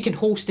 So it means you can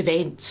host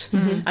events,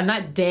 and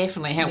that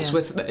definitely helps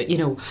with,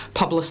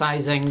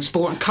 publicising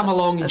sport, and come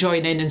along and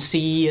join in and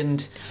see.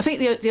 And I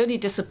think the only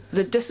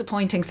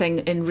disappointing thing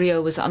in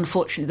Rio was,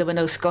 unfortunately, there were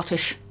no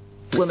Scottish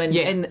women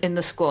in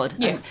the squad,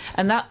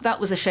 and that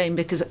was a shame,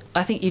 because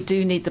I think you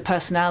do need the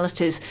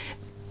personalities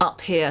up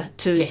here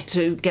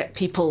to get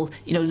people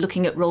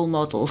looking at role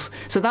models.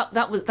 So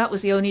that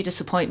was the only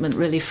disappointment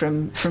really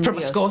from Rio.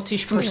 a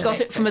Scottish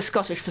perspective. From a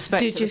Scottish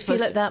perspective. Did you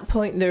feel at that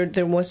point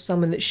there was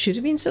someone that should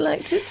have been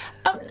selected?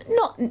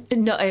 No,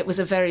 it was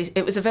a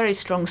very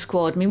strong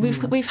squad. I mean,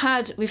 we've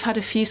had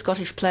a few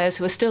Scottish players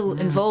who are still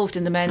involved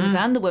in the men's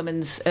and the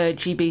women's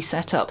GB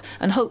setup,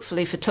 and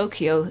hopefully for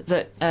Tokyo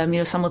that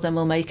some of them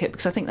will make it,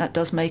 because I think that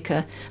does make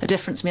a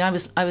difference. I mean,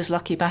 I was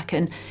lucky back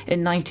in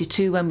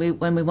 '92 when we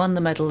won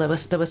the medal. There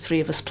were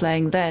 3 of us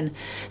playing then,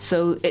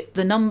 so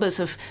the numbers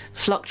have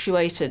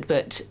fluctuated,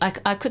 but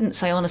I couldn't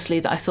say honestly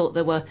that I thought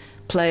there were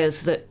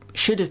players that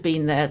should have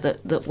been there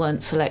that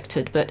weren't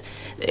selected, but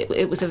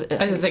it was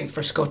I think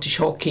for Scottish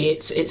hockey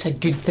it's a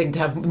good thing to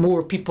have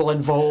more people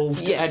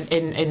involved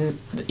in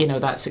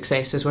that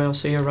success as well,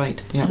 so you're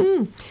right.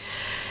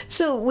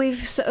 So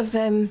we've sort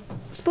of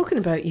spoken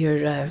about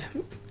your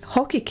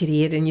hockey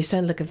career, and you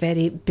sound like a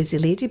very busy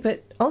lady,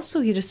 but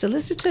also you're a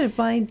solicitor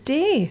by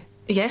day.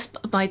 Yes,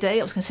 by day.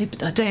 I was going to say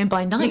by day and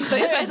by night.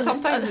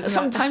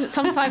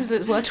 Sometimes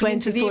it's working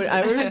 24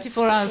 hours.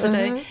 24 hours a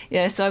day.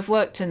 Yeah. So I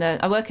work in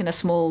a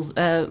small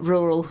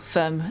rural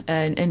firm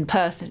in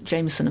Perth,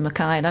 Jameson and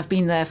Mackay, and I've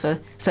been there for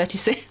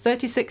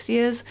 36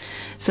 years.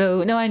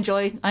 So no, I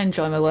enjoy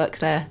my work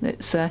there.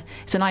 It's a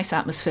nice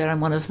atmosphere. I'm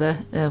one of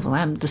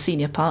I'm the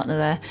senior partner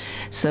there.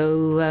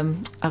 So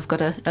I've got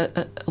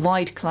a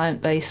wide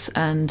client base,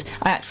 and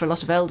I act for a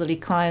lot of elderly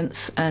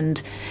clients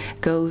and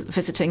go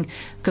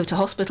to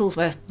hospitals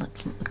where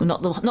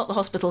not the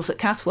hospitals that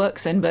Cath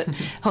works in, but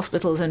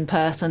hospitals in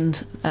Perth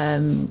and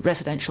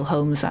residential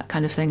homes, that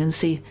kind of thing, and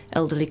see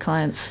elderly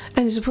clients.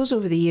 And I suppose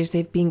over the years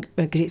they've been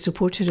a great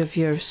supporter of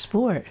your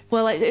sport.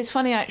 Well, it's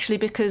funny actually,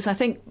 because I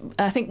think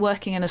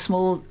working in a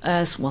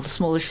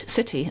smallish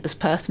city as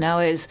Perth now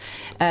is,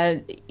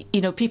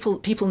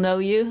 people know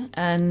you,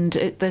 and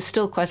there's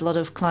still quite a lot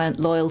of client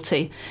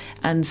loyalty,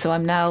 and so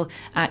I'm now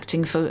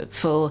acting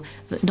for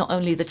not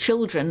only the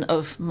children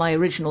of my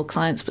original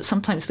clients, but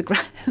sometimes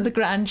the the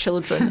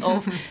grandchildren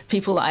of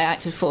people that I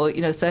acted for,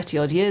 30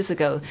 odd years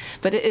ago.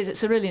 But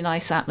it's a really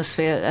nice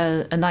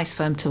atmosphere, a nice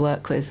firm to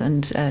work with,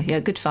 and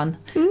good fun.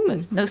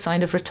 But no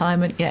sign of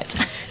retirement yet.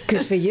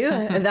 Good for you.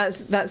 And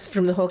that's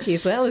from the hockey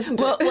as well, isn't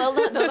it? Well,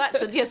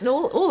 that's in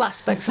all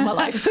aspects of my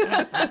life.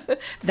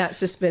 That's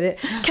the spirit.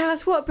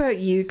 Cath, what about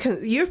you?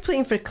 You're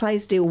playing for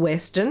Clydesdale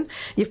Western.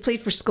 You've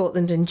played for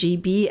Scotland and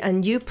GB,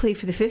 and you played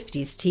for the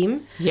 50s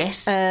team.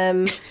 Yes.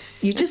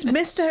 You just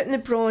missed out on the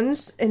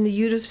bronze in the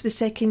Euros for the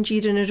second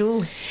year in a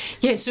row.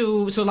 Yeah,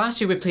 so last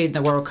year we played in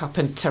the World Cup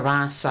in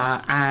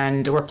Terrassa,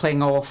 and we're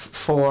playing off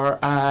for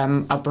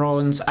a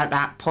bronze at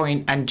that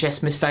point and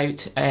just missed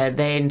out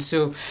then.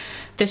 So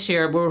this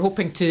year we were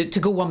hoping to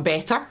go one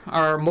better,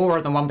 or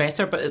more than one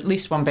better, but at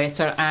least one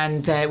better.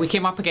 And we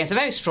came up against a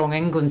very strong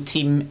England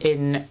team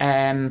in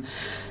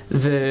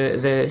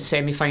the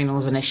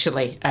semi-finals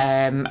initially,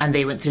 and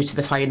they went through to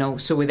the final.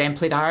 So we then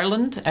played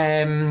Ireland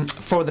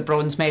for the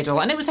bronze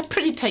medal, and it was a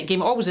pretty tight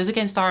game. It always is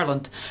against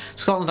Ireland.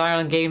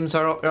 Scotland-Ireland games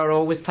are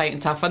always tight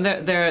and tough, and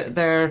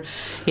they're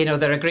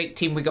a great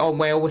team. We got on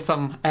well with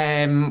them,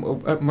 and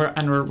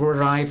we're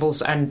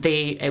rivals. And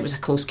it was a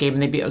close game,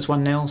 and they beat us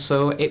 1-0.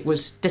 So it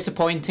was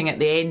disappointing at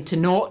the end to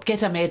not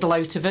get a medal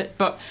out of it.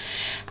 But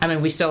I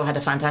mean, we still had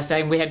a fantastic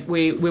time.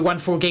 We won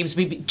 4 games.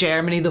 We beat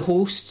Germany, the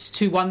hosts,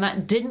 2-1.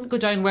 That didn't go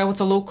down well with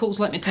the locals,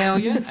 let me tell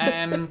you.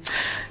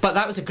 But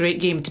that was a great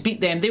game to beat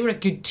them. They were a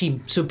good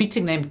team, so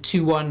beating them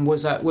 2-1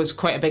 was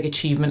quite a big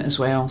achievement as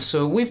well.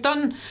 So we've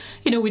done,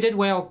 we did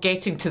well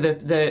getting to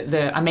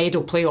a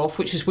medal playoff,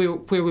 which is where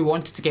we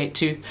wanted to get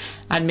to,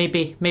 and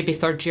maybe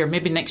third year,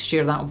 maybe next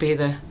year that'll be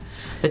the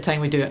time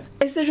we do it.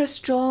 Is there a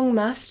strong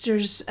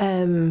Masters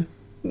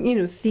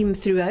theme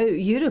throughout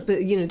Europe?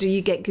 Do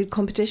you get good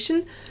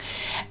competition?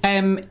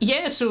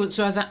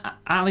 So as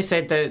Ali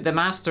said, the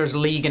Masters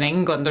League in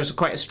England, there's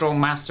quite a strong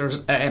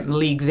Masters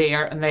league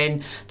there, and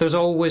then there's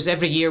always,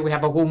 every year we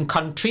have a home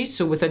country.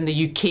 So within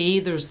the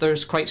UK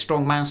there's quite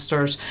strong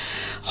Masters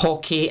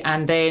hockey,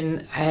 and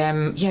then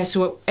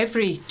so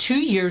every 2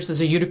 years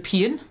there's a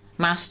European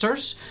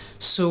Masters.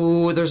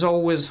 So there's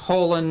always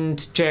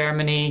Holland,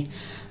 Germany,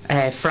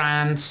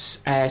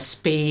 France,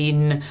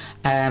 Spain,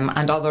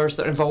 and others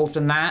that are involved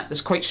in that.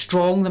 There's quite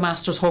strong, the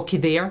Masters hockey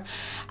there.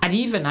 And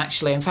even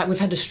actually, in fact, we've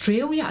had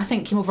Australia, I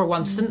think, came over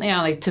once, didn't they,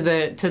 Ali, to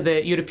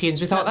the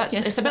Europeans. We thought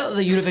it's a bit of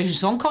the Eurovision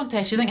Song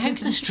Contest. You think, how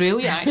can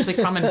Australia actually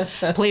come and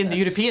play in the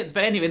Europeans?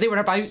 But anyway, they were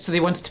about, so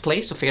they wanted to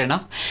play, so fair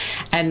enough.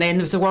 And then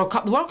there was the World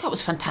Cup. The World Cup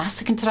was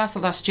fantastic in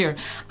Terrassa last year.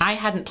 I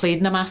hadn't played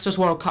in a Masters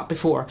World Cup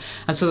before.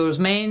 And so there was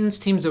men's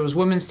teams, there was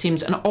women's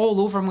teams, and all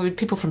over. And we had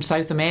people from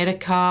South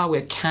America, we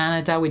had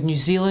Canada, we had New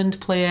Zealand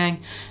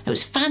playing. It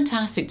was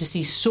fantastic to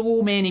see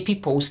so many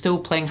people still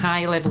playing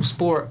high-level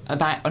sport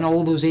on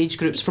all those age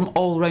groups from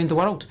all around the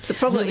world. The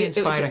problem really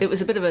it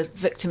was a bit of a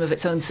victim of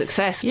its own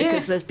success,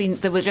 because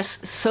there were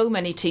just so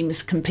many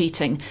teams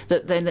competing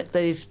that then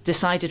they've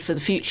decided for the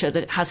future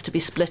that it has to be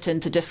split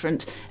into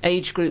different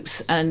age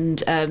groups,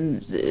 and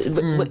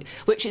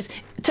which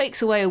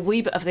takes away a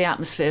wee bit of the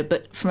atmosphere.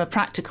 But from a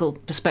practical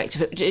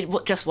perspective, it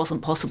just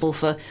wasn't possible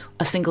for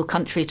a single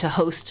country to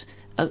host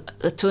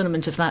a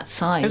tournament of that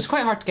size. It was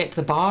quite hard to get to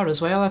the bar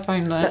as well, I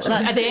found.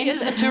 At the end of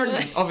the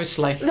tournament,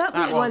 obviously. That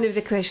was one of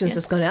the questions I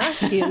was going to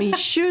ask you. I mean,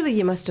 surely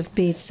you must have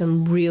made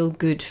some real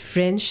good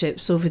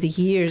friendships over the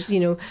years,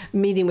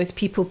 meeting with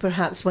people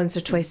perhaps once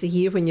or twice a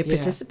year when you're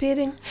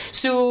participating.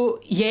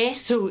 So,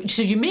 yes, so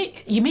you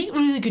make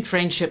really good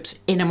friendships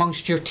in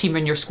amongst your team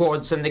and your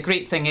squads, and the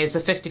great thing is the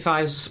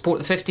 55s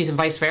support the 50s and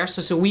vice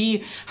versa. So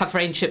we have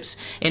friendships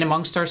in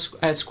amongst our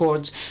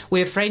squads. We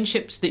have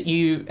friendships that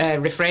you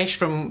refresh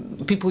from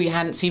people you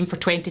hadn't seen for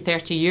 20,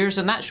 30 years,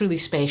 and that's really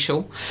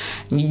special.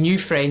 New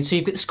friends. So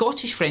you've got the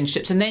Scottish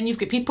friendships, and then you've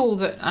got people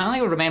that I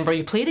will remember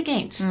you played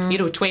against,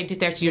 20,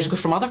 30 years ago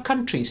from other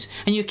countries,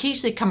 and you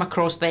occasionally come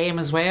across them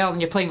as well,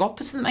 and you're playing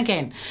opposite them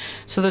again.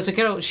 So there's a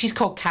girl, she's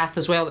called Cath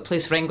as well, that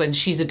plays for England.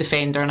 She's a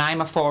defender, and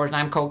I'm a forward, and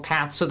I'm called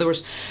Cath. So there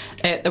was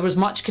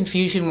much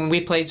confusion when we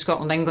played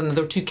Scotland England.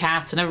 There were 2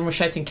 Caths, and everyone was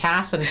shouting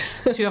Cath, and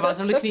the 2 of us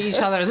are looking at each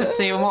other as if to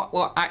say, well,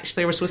 what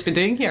actually we're supposed to be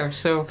doing here.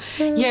 So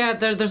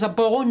there's a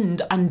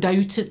bond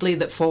undoubtedly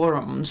that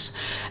forms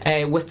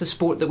with the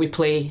sport that we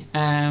play,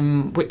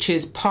 which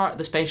is part of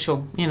the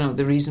special,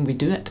 the reason we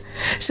do it.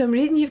 So I'm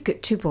reading you've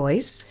got 2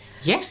 boys.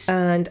 Yes.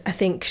 And I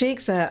think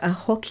Craig's a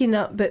hockey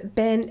nut, but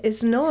Ben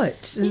is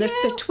not. And they're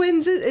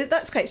twins.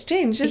 That's quite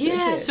strange, isn't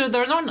it? Yeah, so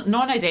they're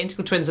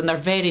non-identical twins, and they're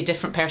very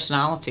different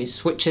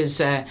personalities, which is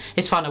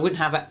fun. I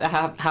wouldn't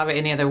have it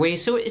any other way.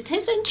 So it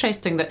is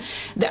interesting that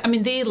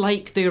they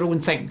like their own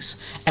things.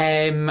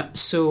 And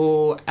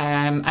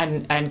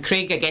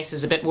Craig, I guess,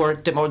 is a bit more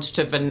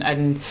demonstrative,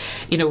 and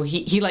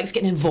he likes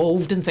getting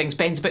involved in things.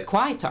 Ben's a bit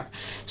quieter.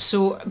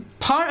 So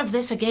part of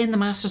this, again, the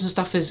Masters and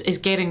stuff is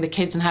getting the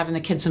kids and having the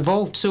kids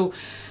involved. So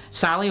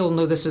Sally will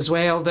know this as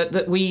well,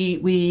 that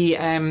we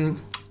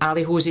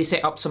Ali Hosey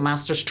set up some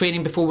masters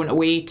training before we went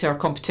away to our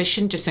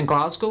competition just in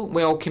Glasgow.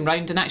 We all came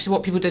round, and actually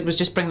what people did was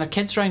just bring their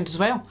kids round as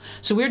well.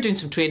 So we're doing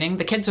some training.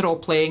 The kids are all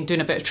playing,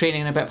 doing a bit of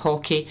training and a bit of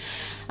hockey.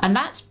 And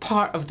that's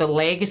part of the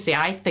legacy,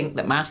 I think,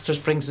 that Masters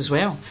brings as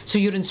well. So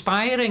you're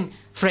inspiring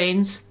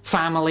friends,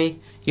 family,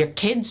 your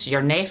kids,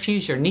 your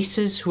nephews, your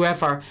nieces,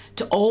 whoever,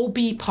 to all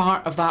be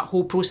part of that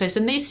whole process.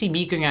 And they see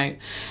me going out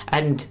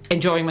and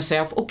enjoying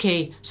myself.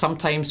 Okay,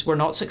 sometimes we're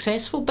not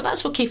successful, but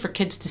that's okay for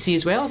kids to see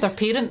as well. Their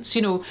parents,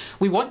 you know,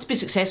 we want to be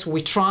successful.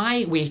 We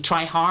try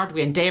hard,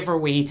 we endeavour,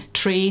 we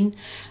train,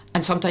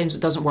 and sometimes it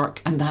doesn't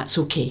work, and that's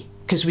okay,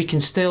 because we can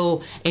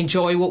still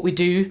enjoy what we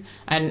do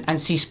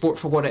and see sport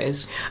for what it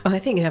is. Oh, I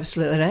think you're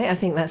absolutely right. I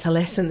think that's a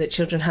lesson that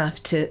children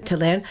have to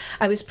learn.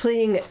 I was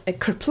playing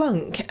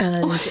kerplunk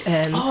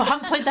and... I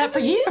haven't played that for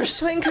years. I was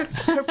playing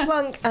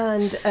kerplunk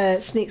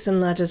and snakes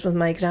and ladders with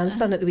my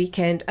grandson at the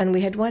weekend, and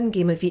we had one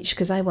game of each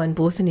because I won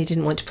both and he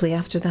didn't want to play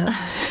after that.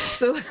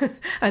 So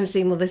I'm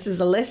saying, well, this is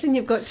a lesson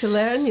you've got to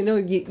learn. You know,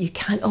 you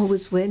can't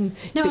always win,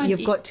 but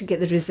you've got to get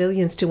the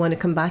resilience to want to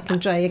come back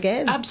and try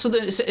again.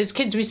 Absolutely. As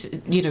kids,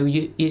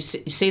 you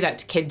say that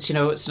to kids, you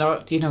know, it's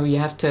not, you know, you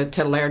have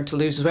to learn to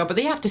lose as well, but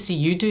they have to see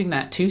you doing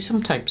that too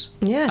sometimes.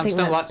 Yeah, I think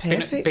that's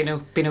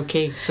perfect. Been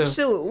okay.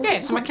 So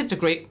my kids are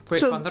great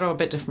fun. They're all a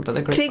bit different, but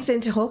they're great. Craig's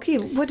into hockey.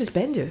 What does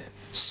Ben do?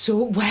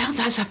 So, well,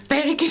 that's a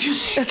very good question.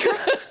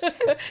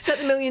 Is that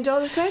the $1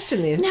 million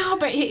question there? No,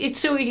 but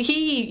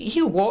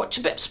he'll watch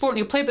a bit of sport and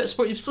he'll play a bit of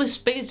sport. He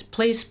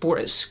plays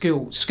sport at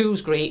school. School's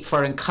great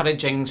for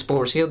encouraging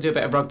sports. He'll do a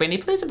bit of rugby and he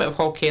plays a bit of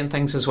hockey and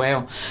things as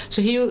well.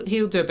 So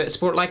he'll do a bit of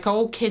sport. Like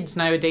all kids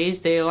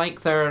nowadays, they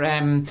like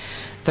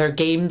their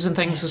games and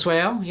things as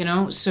well, you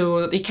know,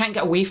 so you can't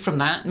get away from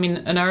that. I mean,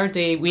 in our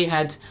day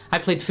I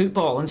played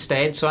football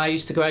instead, so I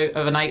used to go out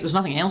of a night, there was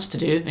nothing else to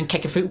do, and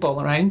kick a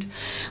football around,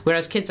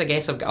 whereas kids, I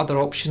guess, have got other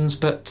options.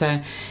 But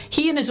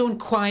he in his own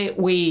quiet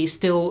way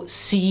still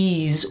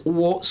sees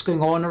what's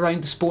going on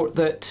around the sport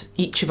that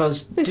each of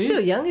us do. He's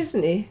still young,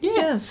 isn't he?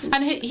 Yeah.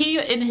 And he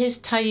in his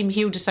time,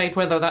 he'll decide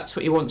whether that's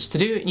what he wants to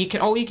do, and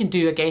all you can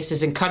do, I guess,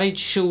 is encourage,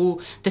 show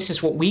this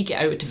is what we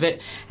get out of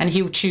it, and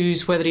he'll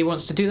choose whether he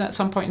wants to do that at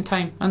some point in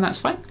time. And that's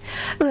fine.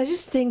 Well, I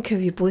just think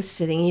of you both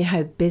sitting here,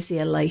 how busy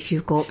a life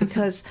you've got,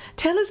 because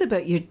tell us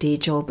about your day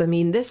job. I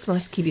mean, this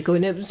must keep you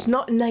going. It's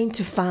not 9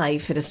 to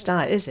 5 for a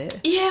start, is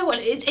it? Yeah, well,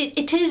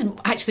 it is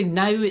actually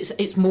now.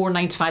 It's more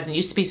 9 to 5 than it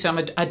used to be. So I'm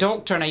a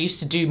doctor, and I used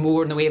to do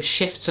more in the way of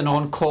shifts and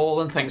on call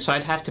and things. So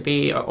I'd have to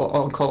be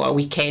on call a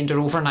weekend or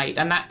overnight,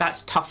 and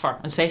that's tougher.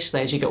 And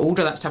especially as you get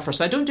older, that's tougher.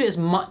 So I don't do as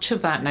much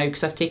of that now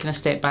because I've taken a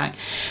step back.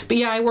 But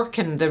yeah, I work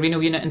in the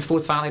renal unit in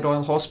Forth Valley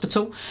Royal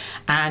Hospital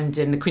and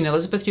in the Queen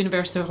Elizabeth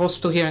University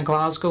Hospital here in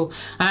Glasgow,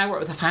 and I work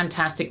with a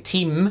fantastic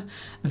team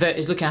that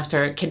is looking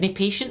after kidney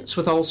patients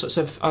with all sorts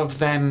of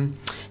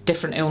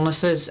different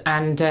illnesses,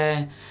 and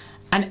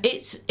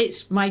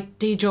it's my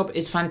day job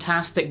is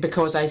fantastic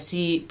because I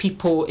see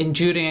people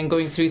enduring and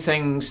going through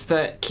things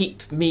that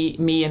keep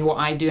me and what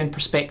I do in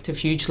perspective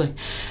hugely.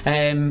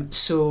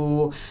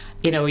 So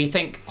you know, you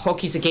think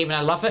hockey's a game and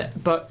I love it,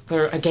 but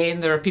there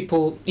are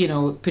people, you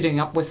know, putting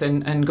up with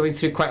and going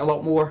through quite a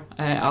lot more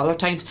other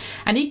times.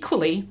 And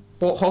equally,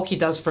 what hockey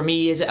does for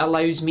me is it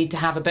allows me to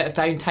have a bit of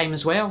downtime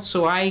as well.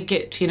 So I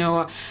get, you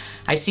know,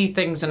 I see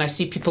things and I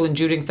see people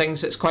enduring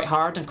things that's quite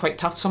hard and quite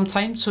tough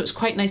sometimes. So it's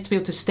quite nice to be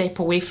able to step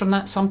away from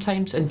that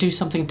sometimes and do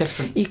something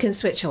different. You can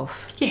switch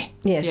off. Yeah.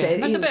 Yes. Yeah.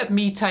 There's a bit of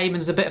me time and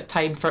there's a bit of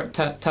time for it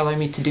to allow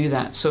me to do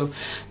that. So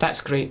that's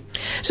great.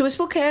 So we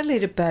spoke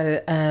earlier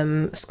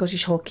about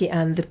Scottish hockey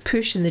and the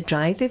push and the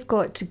drive they've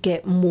got to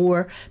get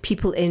more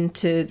people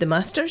into the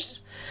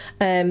Masters.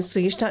 So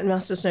you're starting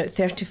Masters now at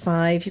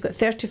 35. You've got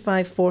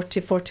 35, 40,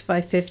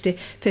 45, 50,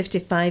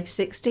 55,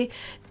 60.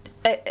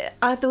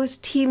 Are those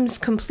teams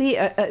complete?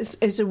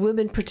 Is there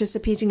women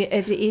participating at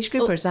every age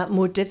group, or is that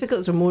more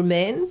difficult? Is there more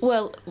men?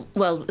 Well,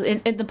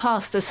 in the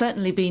past, there's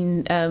certainly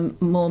been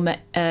more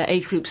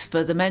age groups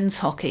for the men's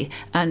hockey,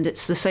 and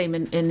it's the same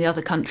in the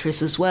other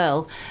countries as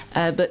well.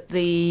 But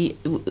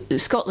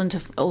Scotland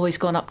have always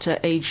gone up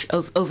to age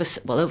over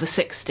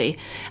 60,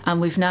 and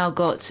we've now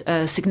got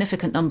a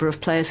significant number of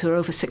players who are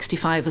over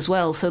 65 as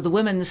well. So the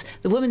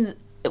women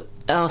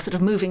are sort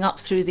of moving up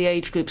through the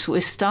age groups.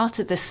 We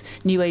started this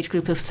new age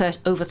group of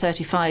over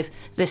 35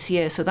 this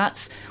year, so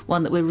that's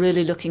one that we're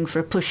really looking for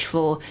a push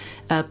for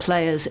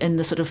players in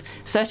the sort of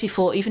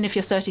 34. Even if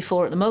you're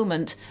 34 at the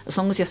moment, as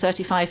long as you're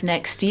 35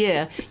 next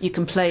year, you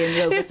can play in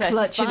the over 35. You're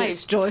clutching at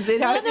straws,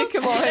 aren't you?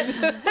 Come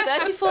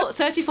on.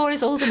 34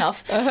 is old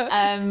enough,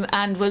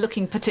 and we're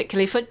looking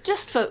particularly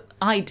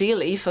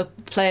ideally for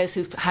players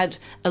who've had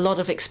a lot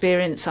of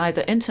experience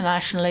either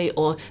internationally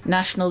or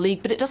national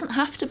league, but it doesn't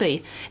have to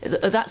be.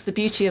 That's the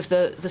beauty of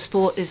the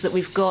sport, is that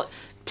we've got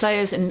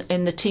players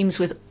in the teams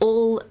with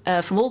all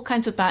from all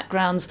kinds of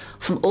backgrounds,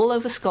 from all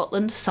over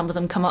Scotland. Some of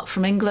them come up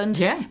from England.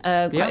 Quite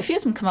a few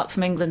of them come up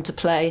from England to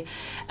play,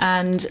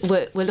 and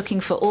we're looking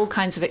for all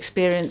kinds of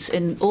experience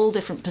in all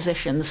different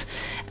positions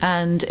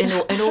and in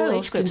all How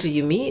age often groups. do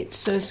you meet?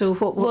 So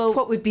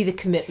what would be the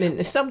commitment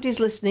if somebody's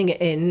listening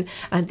in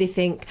and they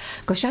think,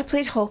 "Gosh, I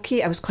played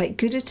hockey. I was quite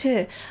good at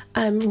it.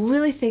 I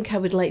really think I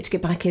would like to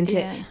get back into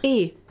it."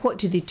 A, what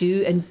do they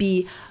do? And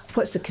B,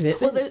 what's the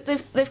commitment? Well,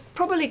 they've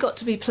probably got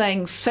to be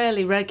playing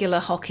fairly regular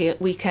hockey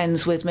at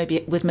weekends with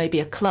maybe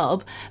a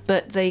club,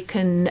 but they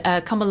can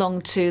come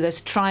along to,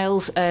 there's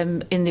trials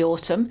in the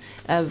autumn.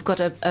 We've got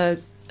a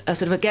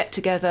sort of a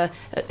get-together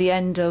at the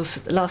end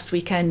of last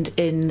weekend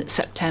in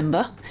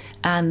September.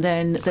 And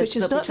then which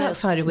is not that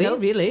far away,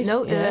 really.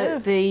 No,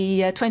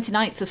 the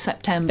 29th of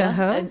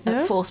September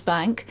at Force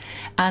Bank.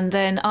 And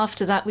then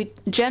after that, we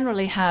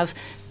generally have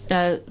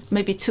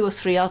maybe 2 or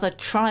 3 other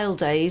trial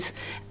days,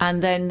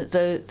 and then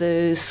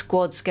the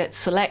squads get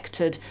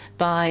selected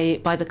by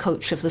the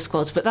coach of the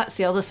squads. But that's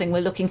the other thing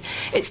we're looking.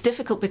 It's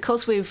difficult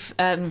because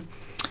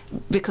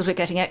because we're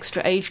getting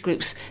extra age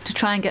groups to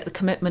try and get the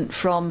commitment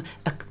from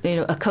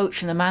a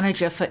coach and a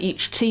manager for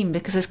each team,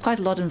 because there's quite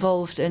a lot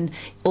involved in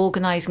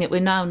organising it.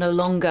 We're now no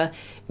longer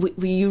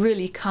you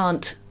really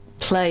can't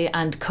play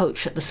and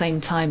coach at the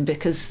same time,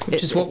 because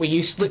which is what we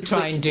used to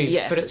try and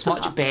do, but it's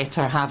much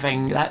better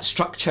having that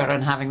structure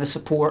and having the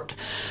support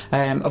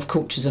of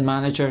coaches and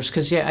managers,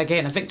 because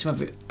again, a victim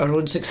of our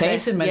own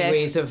success in many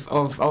ways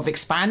of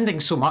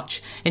expanding so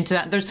much into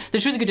that.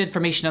 There's really good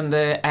information on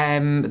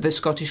the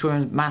Scottish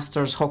Women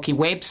Masters Hockey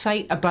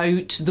website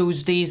about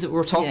those days that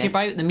we're talking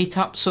about, the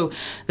meetup. So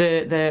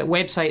the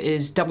website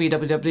is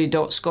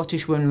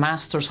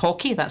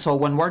www.scottishwomenmastershockey, that's all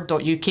one word,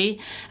 .uk,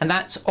 and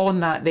that's on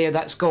that there,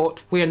 that's got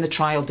where in the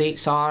trial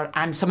dates are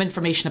and some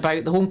information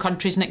about the home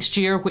countries next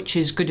year, which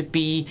is going to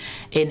be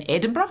in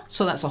Edinburgh,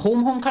 so that's a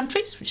home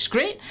countries, which is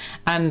great,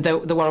 and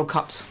the World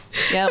Cups.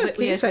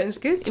 Sounds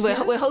good.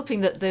 We're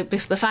hoping that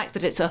the fact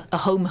that it's a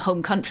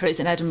home countries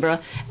in Edinburgh,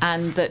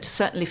 and that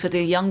certainly for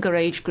the younger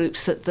age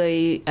groups that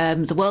the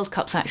World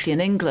Cup's actually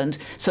in England,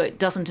 so it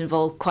doesn't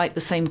involve quite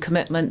the same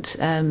commitment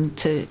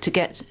to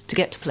get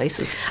to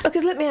places. Okay,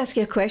 let me ask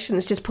you a question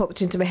that's just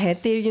popped into my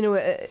head there.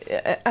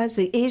 As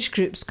the age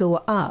groups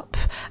go up,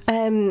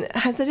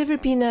 has there ever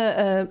been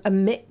a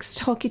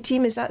mixed hockey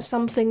team? Is that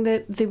something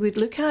that they would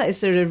look at?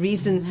 Is there a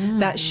reason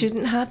that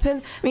shouldn't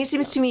happen? I mean, it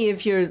seems to me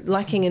if you're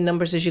lacking in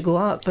numbers as you go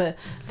up, but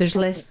there's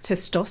less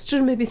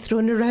testosterone maybe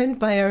thrown around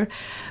by our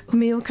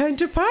male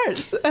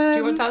counterparts. Do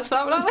you want to answer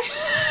that one, Ali?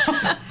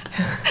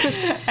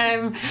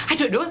 I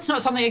don't know. It's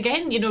not something,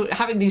 again,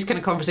 having these kind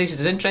of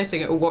conversations is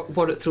interesting,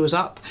 what it throws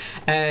up.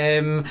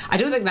 I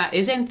don't think that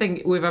is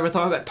anything we've ever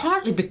thought about,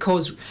 partly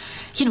because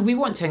we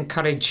want to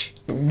encourage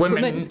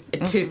women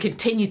to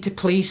continue to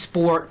play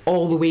sport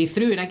all the way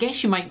through, and I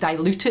guess you might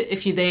dilute it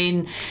if you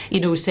then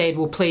said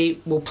we'll play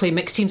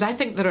mixed teams. I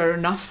think there are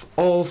enough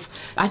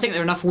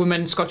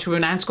women, Scottish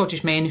women and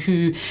Scottish men,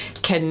 who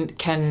can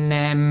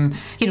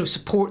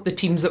support the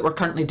teams that we're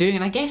currently doing,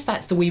 and I guess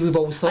that's the way we've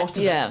always thought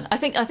of it. I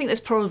think there's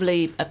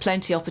probably a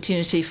plenty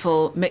opportunity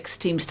for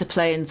mixed teams to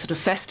play in sort of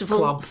festival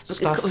club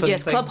stuff,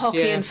 club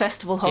hockey and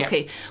festival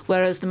hockey,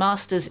 whereas the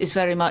Masters is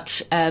very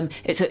much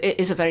it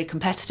is a very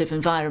competitive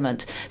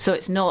environment, so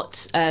it's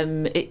not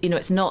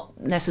it's not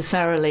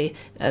necessarily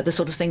the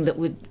sort of thing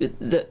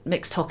that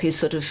mixed hockey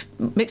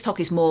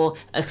is more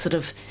a sort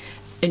of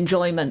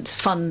enjoyment,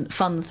 fun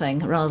thing,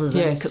 rather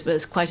than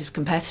it's quite as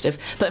competitive.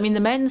 But I mean,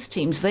 the men's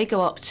teams, they go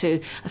up to,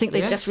 I think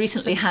they've just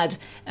recently had,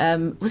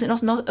 was it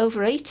not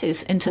over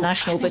 80s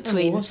international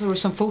between? There were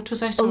some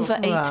photos I saw. Over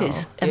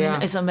 80s. I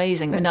mean, it's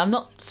amazing. And I'm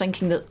not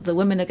thinking that the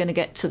women are going to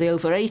get to the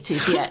over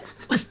 80s yet.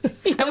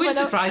 It would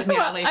surprise me,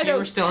 Ali, if you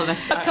were still in a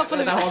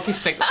hockey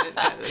stick.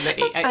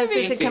 I was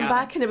going to come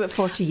back in about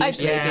 40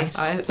 years, ladies.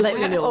 Let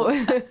me know.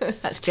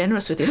 That's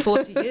generous with you,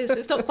 40 years.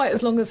 It's not quite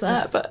as long as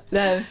that, but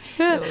no.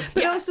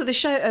 But also the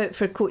shout out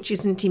for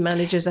coaches and team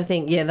managers, I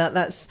think,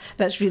 that's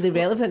really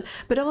relevant.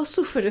 But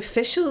also for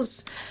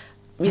officials.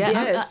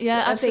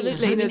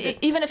 Absolutely. I mean,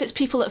 even if it's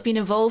people that have been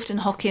involved in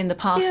hockey in the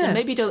past and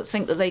maybe don't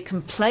think that they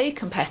can play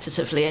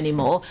competitively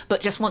anymore,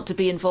 but just want to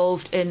be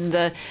involved in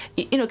the,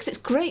 because it's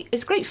great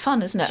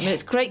fun, isn't it? I mean,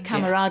 it's great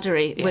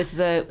camaraderie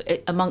with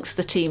amongst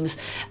the teams,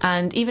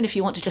 and even if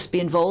you want to just be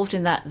involved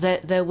in that,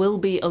 there will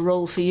be a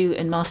role for you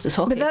in Masters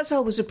hockey. But that's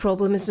always a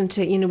problem, isn't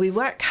it? We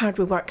work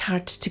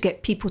hard to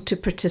get people to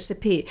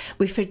participate.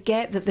 We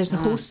forget that there's a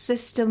whole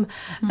system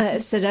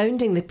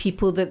surrounding the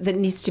people that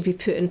needs to be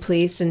put in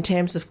place in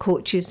terms of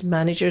coaches,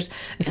 managers,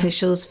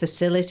 officials,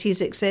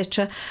 facilities,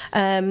 etc.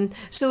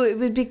 So it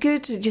would be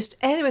good to just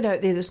anyone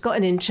out there that's got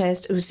an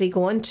interest, I would say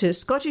go on to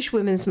Scottish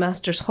Women's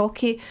Masters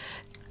Hockey.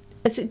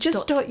 Is it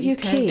just .uk?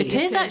 It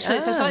is actually.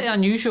 It's a slightly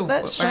unusual.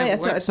 That's right. I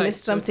thought I'd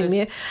missed something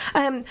there.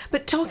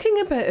 But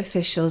talking about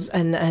officials,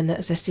 and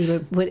as I say,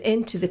 we're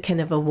into the kind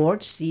of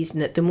award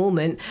season at the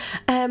moment.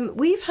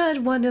 We've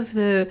had one of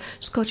the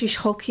Scottish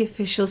hockey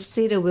officials,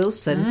 Sarah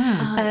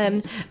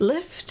Wilson,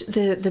 lift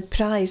the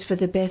prize for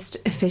the best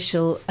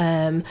official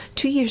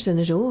 2 years in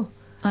a row.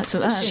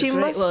 That's she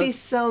great. must be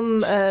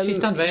some. She's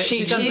done very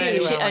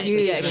well.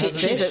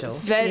 She's a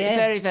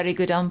very, very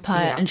good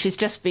umpire, and she's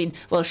just been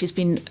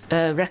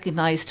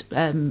recognised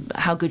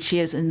how good she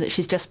is, and that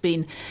she's just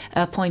been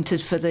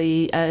appointed for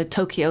the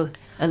Tokyo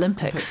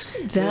Olympics.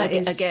 That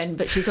is again,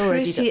 but she's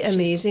already pretty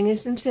amazing,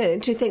 isn't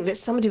it? To think that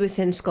somebody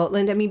within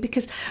Scotland, I mean,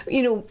 because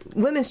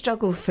women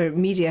struggle for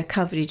media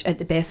coverage at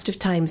the best of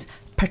times,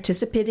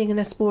 participating in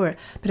a sport,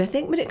 but I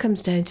think when it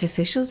comes down to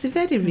officials, they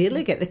very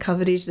rarely get the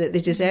coverage that they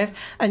deserve,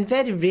 and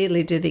very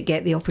rarely do they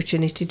get the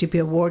opportunity to be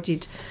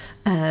awarded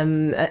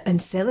and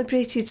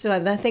celebrated. So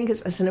I think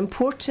it's an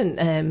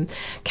important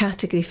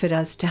category for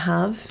us to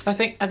have. I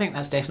think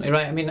that's definitely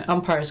right. I mean,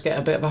 umpires get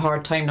a bit of a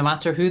hard time no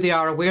matter who they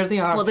are or where they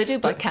are. Well, they do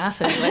by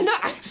Cath anyway.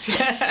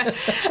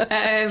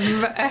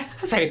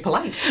 Very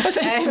polite.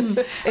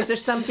 Is there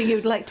something you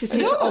would like to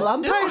say to all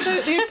umpires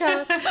out there,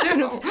 Cath?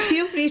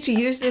 Feel free to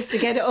use this to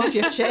get it off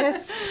your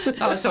chest.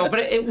 Not at all,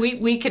 but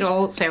we can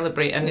all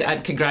celebrate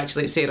and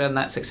congratulate Sarah on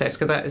that success,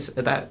 because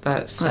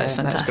that's fantastic.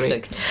 That's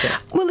great. Yeah.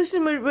 Well,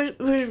 listen,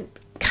 we're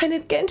kind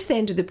of getting to the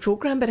end of the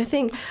programme, but I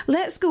think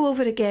let's go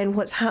over again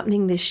what's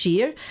happening this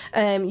year.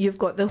 You've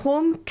got the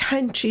Home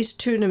Countries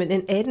Tournament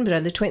in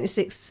Edinburgh, the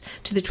 26th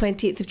to the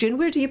 28th of June.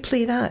 Where do you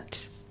play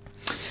that?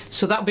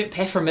 So that'll be at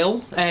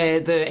Peffermill,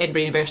 the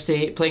Edinburgh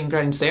University playing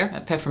grounds there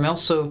at Peffermill.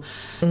 So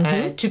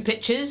 2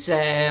 pitches.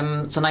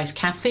 It's a nice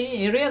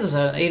cafe area. There's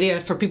an area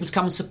for people to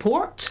come and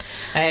support.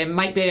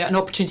 Might be an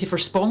opportunity for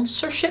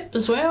sponsorship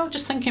as well.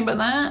 Just thinking about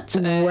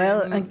that.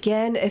 Well,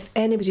 again, if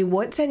anybody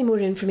wants any more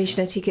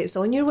information, I take it it's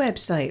on your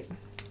website.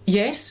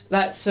 Yes,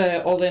 that's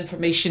all the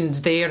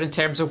information's there in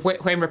terms of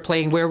when we're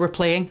playing, where we're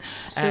playing.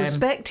 So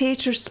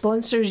spectators,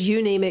 sponsors,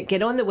 you name it,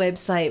 get on the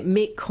website,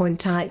 make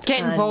contact.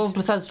 Get involved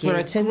with us. We're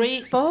a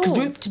great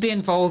group to be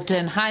involved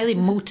in, highly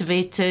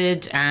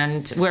motivated,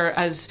 and we're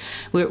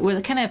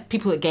the kind of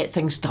people that get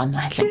things done,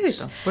 I think. Good.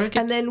 So we're good.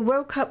 And then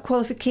World Cup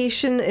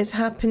qualification is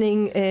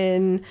happening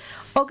in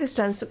August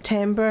and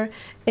September,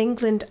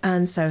 England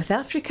and South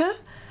Africa.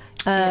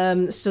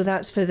 So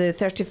that's for the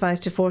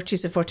 35s to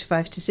 40s, the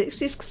 45 to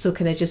 60s. So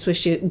can I just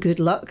wish you good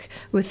luck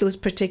with those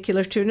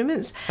particular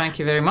tournaments? Thank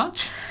you very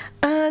much.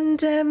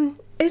 And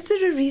is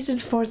there a reason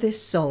for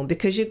this song?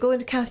 Because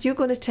Cath, you're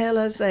going to tell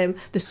us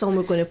the song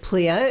we're going to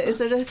play out. Is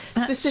there a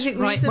specific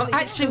reason? Well,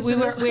 actually,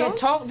 we had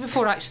talked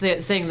before,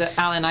 actually, saying that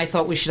Alan and I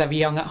thought we should have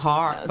Young at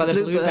Heart by the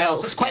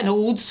Bluebells. It's quite an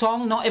old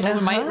song. Not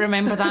everyone might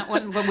remember that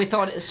one, but we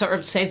thought it sort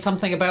of said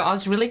something about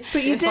us, really.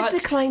 But you did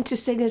decline to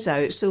sing us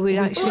out, so we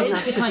actually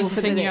have to decline to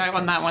sing you out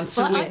on that one.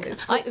 So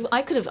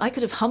I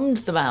could have hummed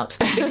them out,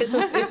 because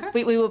if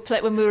we were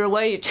when we were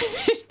away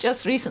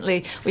just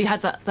recently, we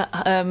had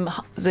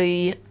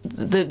the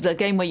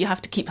game where you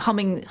have to keep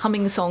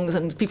humming songs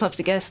and people have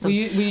to guess them.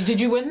 Did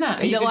you win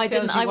that? No, I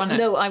didn't.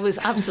 I was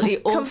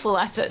absolutely awful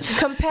at it.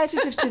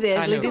 Competitive to the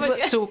end, ladies.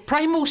 So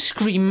Primal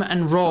Scream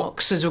and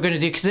Rocks is we're going to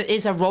do, because it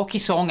is a rocky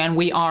song and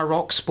we are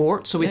rock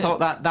sport, so we thought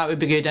that would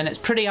be good, and it's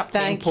pretty up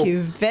tempo. Thank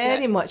you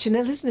very much. And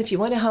now listen, if you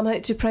want to hum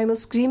out to Primal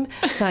Scream,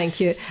 thank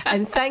you.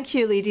 And thank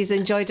you, ladies.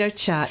 Enjoyed our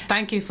chat.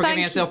 Thank you for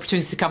giving us the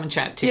opportunity to come and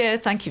chat to you. Yeah,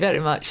 thank you very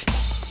much.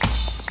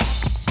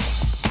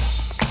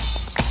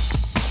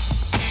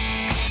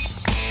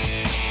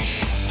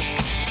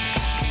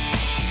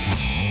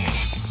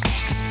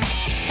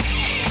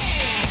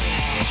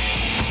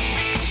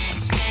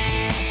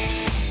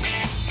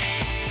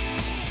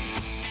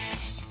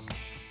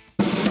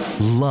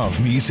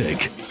 Love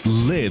music,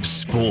 live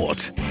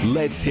sport.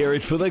 Let's hear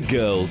it for the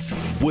girls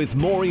with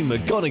Maureen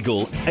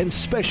McGonigle and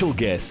special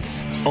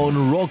guests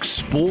on Rock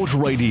Sport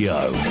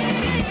Radio.